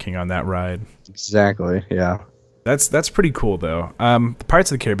was working on that ride. Exactly. Yeah. That's pretty cool though.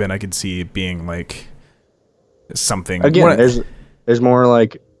 Pirates of the Caribbean, I could see being like something. Again, there's more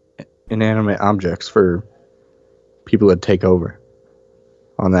like inanimate objects for people to take over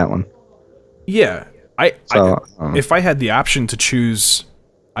on that one. Yeah, if I had the option to choose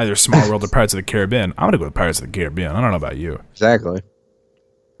either Small World or Pirates of the Caribbean, I'm gonna go with Pirates of the Caribbean. I don't know about you. Exactly.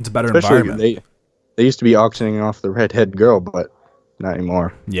 It's a better Especially environment. They used to be auctioning off the redhead girl, but not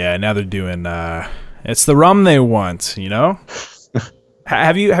anymore. Yeah, now they're doing. It's the rum they want.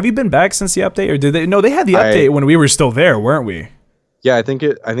 Have you been back since the update, or did they? No, they had the update when we were still there, weren't we? Yeah, I think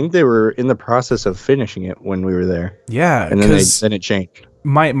they were in the process of finishing it when we were there. Yeah, and then it changed.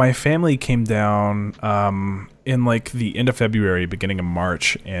 My family came down in like the end of February, beginning of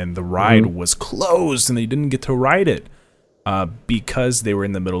March, and the ride was closed, and they didn't get to ride it because they were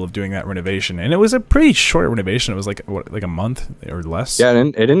in the middle of doing that renovation, and it was a pretty short renovation. It was like a month or less. Yeah,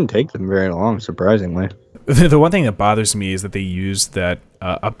 it didn't take them very long, surprisingly. The one thing that bothers me is that they used that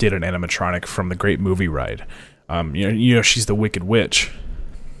updated animatronic from the Great Movie Ride. She's the Wicked Witch.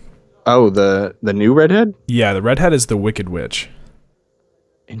 Oh, the new redhead? Yeah, the redhead is the Wicked Witch.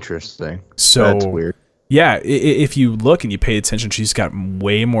 Interesting. So that's weird. Yeah, if you look and you pay attention, she's got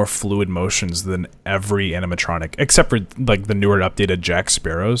way more fluid motions than every animatronic, except for like the newer updated Jack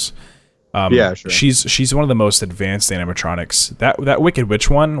Sparrows. Yeah, sure. She's one of the most advanced animatronics. That Wicked Witch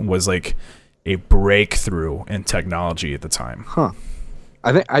one was like a breakthrough in technology at the time. Huh.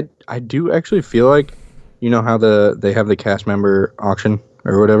 I think I do actually feel like, how they have the cast member auction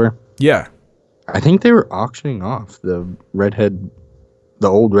or whatever. Yeah. I think they were auctioning off the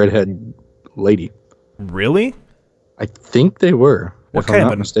old redhead lady. Really? I think they were. What if kind I'm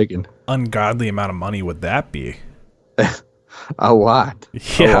of not mistaken. Ungodly amount of money would that be? A lot.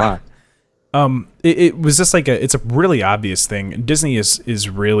 Yeah. A lot. It was just like it's a really obvious thing. Disney is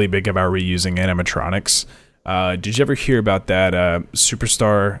really big about reusing animatronics. Did you ever hear about that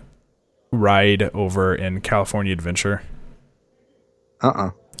Superstar ride over in California Adventure?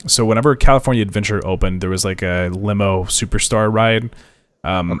 Uh-uh. So whenever California Adventure opened, there was like a limo superstar ride.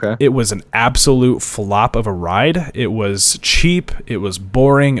 Okay. It was an absolute flop of a ride. It was cheap. It was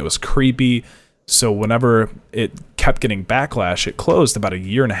boring. It was creepy. So whenever it kept getting backlash, it closed about a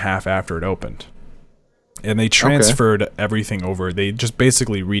year and a half after it opened. And they transferred everything over. They just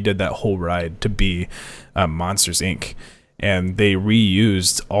basically redid that whole ride to be Monsters, Inc. And they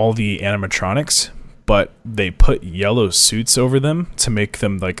reused all the animatronics, but they put yellow suits over them to make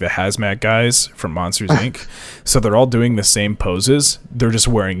them like the hazmat guys from Monsters, Inc. So they're all doing the same poses. They're just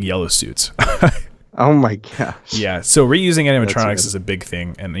wearing yellow suits. Oh my gosh. Yeah, so reusing animatronics is a big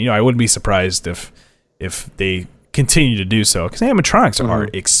thing. And, I wouldn't be surprised if they continue to do so, because animatronics are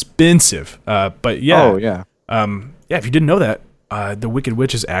expensive. But yeah. Oh, yeah. If you didn't know that, the Wicked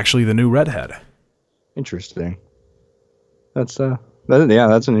Witch is actually the new redhead. Interesting. That's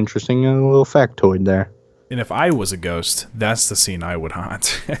that's an interesting little factoid there. And if I was a ghost, that's the scene I would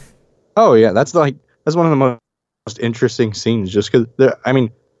haunt. Oh yeah, that's one of the most interesting scenes. Just because,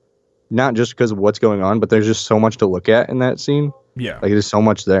 not just because of what's going on, but there's just so much to look at in that scene. Yeah, like there's so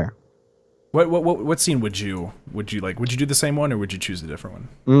much there. What scene would you like? Would you do the same one, or would you choose a different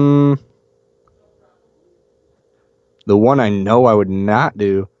one? The one I know I would not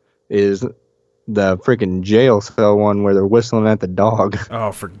do is the freaking jail cell one where they're whistling at the dog.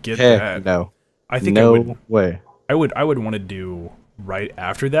 Oh, forget Heck that. No. I think no way. I would want to do right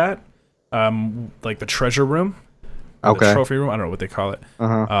after that, like the treasure room, the trophy room. I don't know what they call it.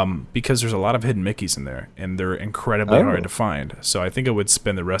 Because there's a lot of hidden Mickeys in there, and they're incredibly hard to find. So I think I would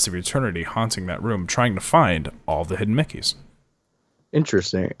spend the rest of eternity haunting that room, trying to find all the hidden Mickeys.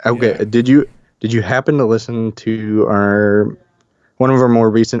 Interesting. Okay, Yeah. Did you happen to listen to one of our more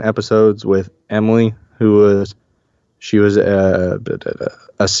recent episodes with Emily, she was a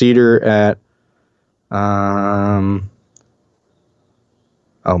seater at oh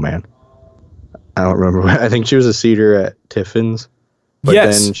man, I don't remember. I think she was a seater at Tiffin's. But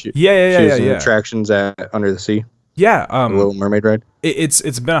yes. Then she was in yeah. attractions at Under the Sea. Yeah. The Little Mermaid ride. It's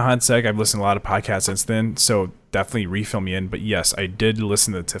been a hot sec. I've listened to a lot of podcasts since then, so definitely refill me in. But yes, I did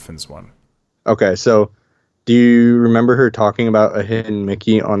listen to the Tiffin's one. Okay, so do you remember her talking about a hidden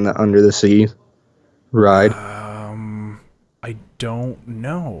Mickey on the Under the Sea ride? I don't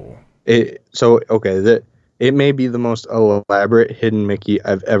know. It may be the most elaborate hidden Mickey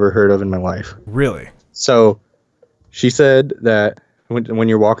I've ever heard of in my life. Really? So she said that when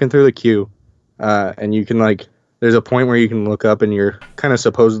you're walking through the queue, and you can there's a point where you can look up and you're kind of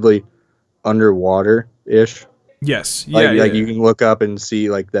supposedly underwater-ish. Yes. You can look up and see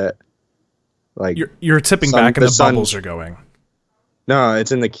that. You're tipping back and the bubbles are going. No,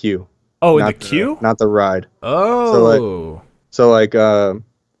 it's in the queue. Oh, in the queue? Not the ride. Oh.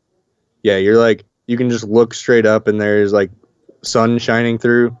 You're you can just look straight up and there's sun shining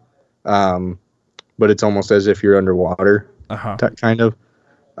through, but it's almost as if you're underwater, kind of.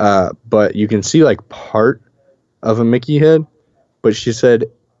 But you can see part of a Mickey head. But she said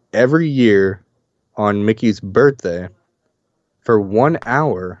every year on Mickey's birthday, for 1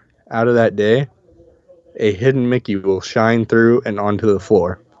 hour out of that day, a hidden Mickey will shine through and onto the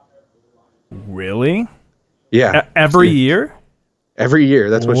floor. Really? Yeah. Every year? Every year.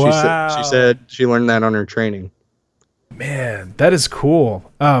 That's what she said. She said she learned that on her training. Man, that is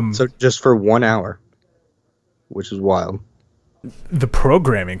cool. So just for 1 hour, which is wild. The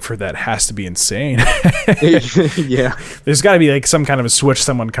programming for that has to be insane. Yeah. There's got to be some kind of a switch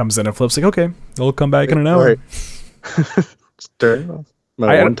someone comes in and flips okay, they'll come back in an hour. Right. Turn it off.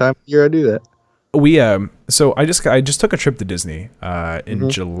 One time a year I do that. We so I just took a trip to Disney in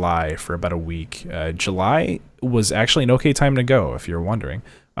July for about a week. July was actually an okay time to go, if you're wondering.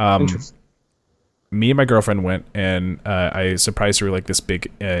 Me and my girlfriend went, and I surprised her with this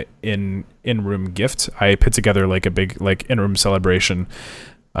big in-room gift. I put together a big in-room celebration.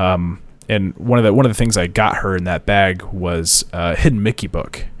 And one of the things I got her in that bag was a Hidden Mickey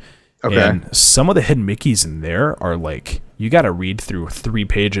book. Okay. And some of the Hidden Mickeys in there are you got to read through 3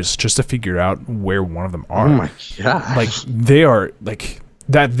 pages just to figure out where one of them are. Oh my god! They are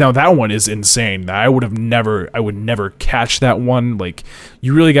that. Now that one is insane. I would never catch that one.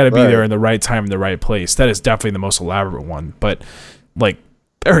 You really got to be there in the right time in the right place. That is definitely the most elaborate one. But there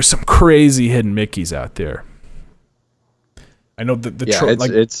are some crazy Hidden Mickeys out there. I know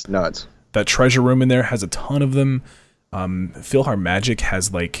it's nuts. That treasure room in there has a ton of them. PhilharMagic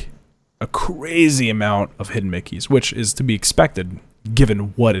has a crazy amount of hidden Mickeys, which is to be expected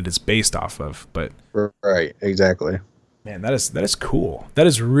given what it is based off of. But right, exactly. Man, that is cool. That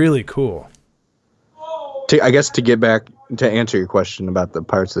is really cool. I guess to get back to answer your question about the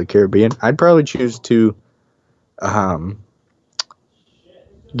Pirates of the Caribbean, I'd probably choose to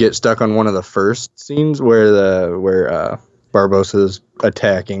get stuck on one of the first scenes where Barbossa's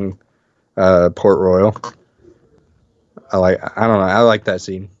attacking Port Royal. I don't know. I like that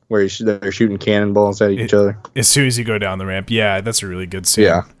scene where they're shooting cannonballs at each other. As soon as you go down the ramp. Yeah, that's a really good scene.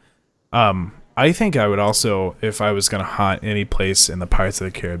 Yeah. I think I would also, if I was going to haunt any place in the Pirates of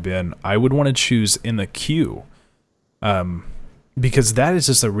the Caribbean, I would want to choose in the queue. Because that is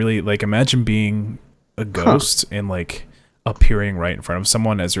just a really, like, imagine being a ghost and, like, appearing right in front of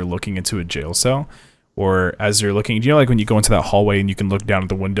someone as you're looking into a jail cell. Or as you're looking, do you know, like, when you go into that hallway and you can look down at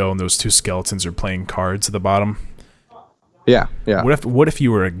the window and those two skeletons are playing cards at the bottom? Yeah, yeah. What if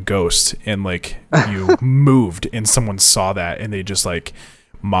you were a ghost and, like, you moved and someone saw that and they just, like,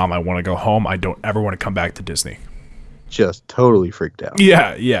 Mom, I want to go home. I don't ever want to come back to Disney. Just totally freaked out.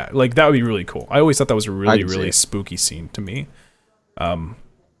 Yeah, yeah. Like, that would be really cool. I always thought that was a really, really spooky scene to me.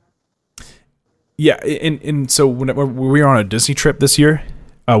 Yeah, and so when we were on a Disney trip this year,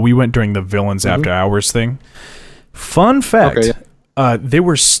 we went during the Villains After Hours thing. Fun fact, Okay, yeah. They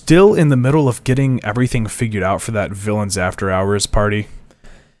were still in the middle of getting everything figured out for that Villains After Hours party.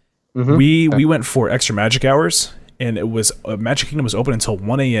 We went for extra magic hours, and it was Magic Kingdom was open until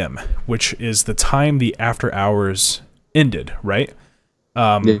 1 a.m., which is the time the after hours ended, right?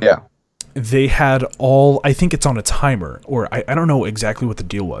 Yeah. They had I think it's on a timer, or I don't know exactly what the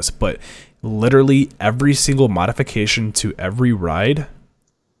deal was, but literally every single modification to every ride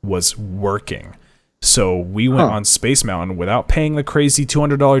was working. So we went on Space Mountain without paying the crazy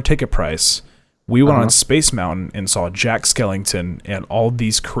 $200 ticket price. We went on Space Mountain and saw Jack Skellington and all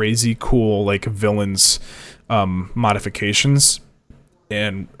these crazy cool, like, villains modifications.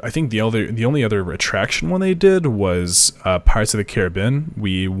 And I think the only other attraction one they did was Pirates of the Caribbean.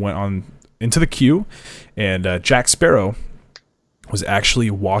 We went on into the queue, and Jack Sparrow was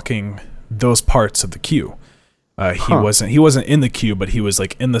actually walking those parts of the queue. He wasn't in the queue, but he was,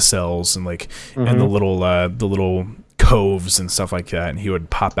 like, in the cells and, like, in the little coves and stuff like that. And he would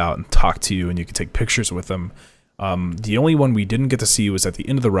pop out and talk to you, and you could take pictures with him. The only one we didn't get to see was at the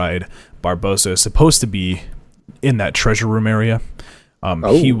end of the ride. Barbossa is supposed to be in that treasure room area.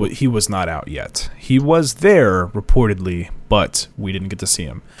 He was not out yet. He was there reportedly, but we didn't get to see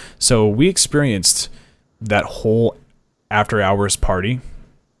him. So we experienced that whole after hours party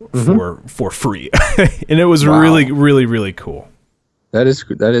for free, and it was really, really, really cool. That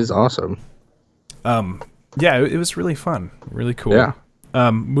is awesome. Yeah, it was really fun, really cool. Yeah.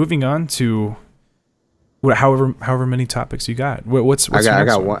 Moving on to however many topics you got. What's I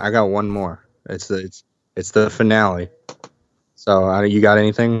got one more. It's the finale. So you got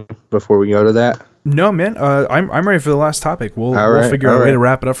anything before we go to that? No, man. I'm ready for the last topic. We'll figure out a way to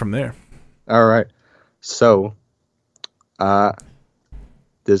wrap it up from there. All right. So,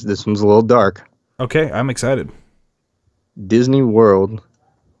 this one's a little dark. Okay, I'm excited. Disney World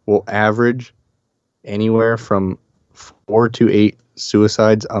will average anywhere from 4 to 8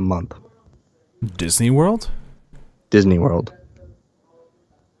 suicides a month. Disney World? Disney World.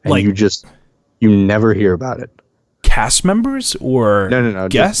 And Like, you never hear about it. Cast members or No,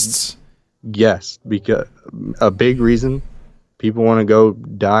 guests? Yes, because a big reason people want to go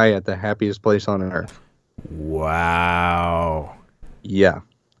die at the happiest place on earth. Wow. Yeah.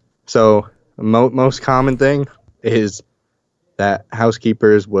 So most common thing is that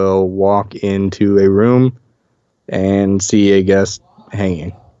housekeepers will walk into a room and see a guest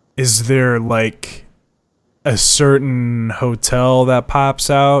hanging. Is there, like, a certain hotel that pops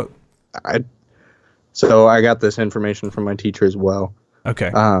out? So I got this information from my teacher as well.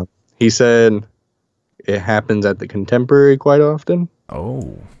 Okay. He said it happens at the Contemporary quite often.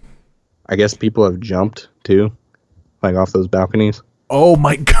 Oh. I guess people have jumped too, like off those balconies. Oh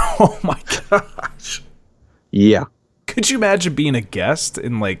my gosh. Yeah. Could you imagine being a guest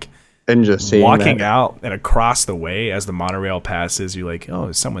and, like, And just seeing walking that. out and across the way as the monorail passes? You're like, oh,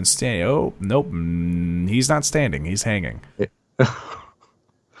 is someone standing? Oh, nope. He's not standing. He's hanging.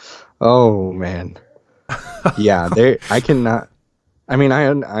 Oh man. Yeah, I cannot. I mean, I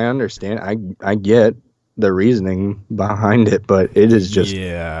understand. I get the reasoning behind it, but it is just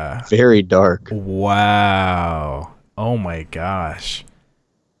very dark. Wow. Oh my gosh.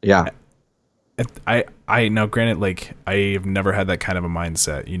 Yeah. I now, granted, like, I've never had that kind of a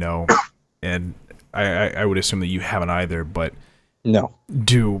mindset, you know, and I would assume that you haven't either, but No.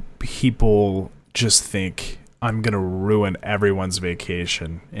 do people just think I'm gonna ruin everyone's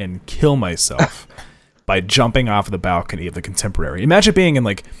vacation and kill myself by jumping off the balcony of the Contemporary? Imagine being in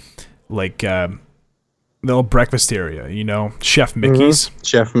like the little breakfast area, you know, Chef Mickey's.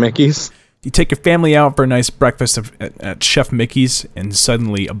 Chef Mickey's. You take your family out for a nice breakfast at Chef Mickey's, and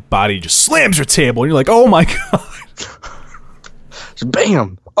suddenly a body just slams your table, and you're like, "Oh my god!"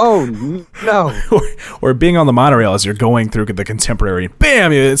 Bam! Oh no! or being on the monorail as you're going through the Contemporary,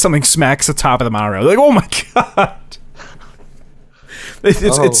 bam! Something smacks the top of the monorail. You're like, "Oh my god!"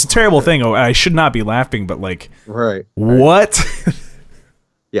 It's a terrible thing. Oh, I should not be laughing, but like, right? What?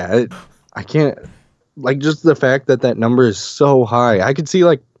 Yeah, I can't. Like, just the fact that number is so high. I could see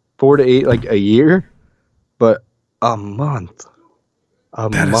like 4 to 8 like a year, but a month. Oh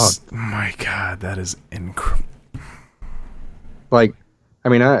my god, that is incredible. Like, I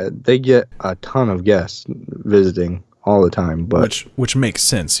mean, they get a ton of guests visiting all the time, but which makes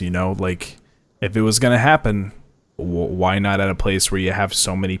sense, you know. Like, if it was gonna happen, why not at a place where you have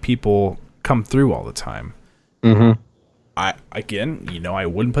so many people come through all the time? Mm-hmm. I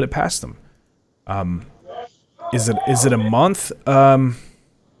wouldn't put it past them. Is it a month?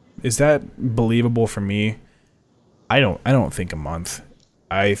 Is that believable for me? I don't think a month.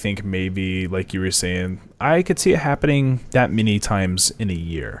 I think maybe, like you were saying, I could see it happening that many times in a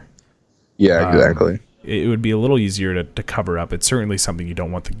year. Yeah, exactly. It would be a little easier to cover up. It's certainly something you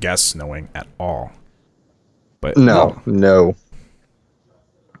don't want the guests knowing at all. But no.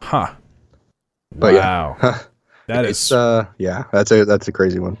 Huh. But wow. Yeah. That is yeah, that's a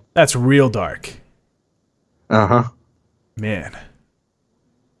crazy one. That's real dark. Uh-huh. Man.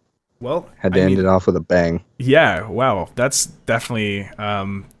 Well, had to end it off with a bang. Yeah, wow. That's definitely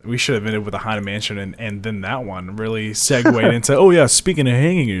we should have ended with a Haunted Mansion and then that one really segued into, oh yeah, speaking of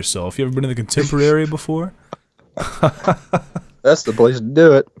hanging yourself, you ever been to the Contemporary before? That's the place to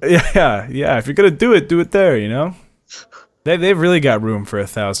do it. Yeah. If you're gonna do it there, you know? They've really got room for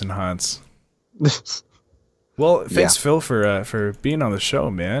 1,000 haunts. Well, thanks, Phil, for being on the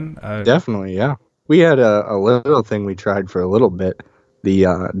show, man. Definitely, yeah. We had a little thing we tried for a little bit,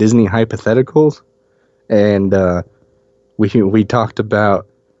 the Disney hypotheticals, and we talked about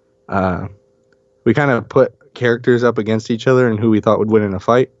we kind of put characters up against each other and who we thought would win in a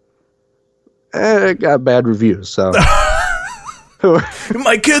fight. And it got bad reviews, so.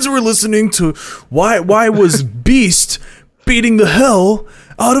 My kids were listening to why was Beast beating the hell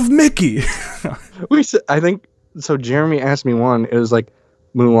out of Mickey. I think so. Jeremy asked me one. It was like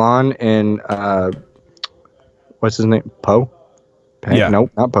Mulan and what's his name? Poe? Pang? Yeah.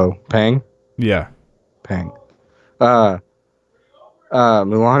 Nope, not Poe. Pang? Yeah. Pang. Mulan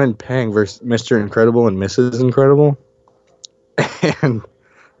and Pang versus Mr. Incredible and Mrs. Incredible. And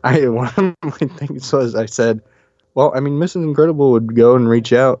one of my things was I said, well, I mean, Mrs. Incredible would go and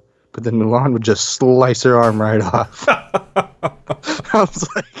reach out, but then Mulan would just slice her arm right off. I was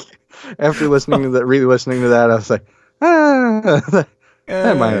like, after re-listening to that, I was like,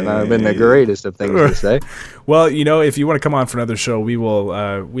 that might not have been the greatest of things to say. Well, you know, if you want to come on for another show, we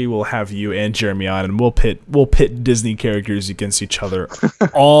will have you and Jeremy on, and we'll pit Disney characters against each other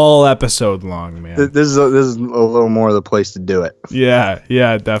all episode long, man. This is a little more of the place to do it.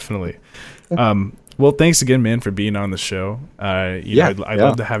 Yeah, definitely. Well, thanks again, man, for being on the show. I'd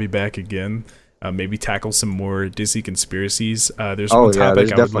love to have you back again. Maybe tackle some more Disney conspiracies. There's one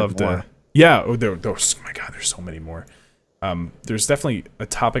topic I would love to. Yeah, oh my God, there's so many more. There's definitely a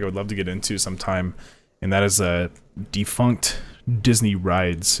topic I would love to get into sometime, and that is defunct Disney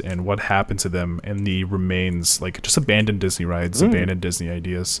rides and what happened to them and the remains, like just abandoned Disney rides, abandoned Disney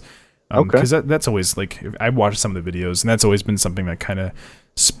ideas. Because that's always, like, I've watched some of the videos, and that's always been something that kind of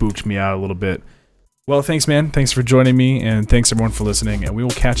spooked me out a little bit. Well, thanks, man. Thanks for joining me, and thanks, everyone, for listening, and we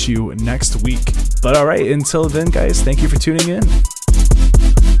will catch you next week. But all right, until then, guys, thank you for tuning in.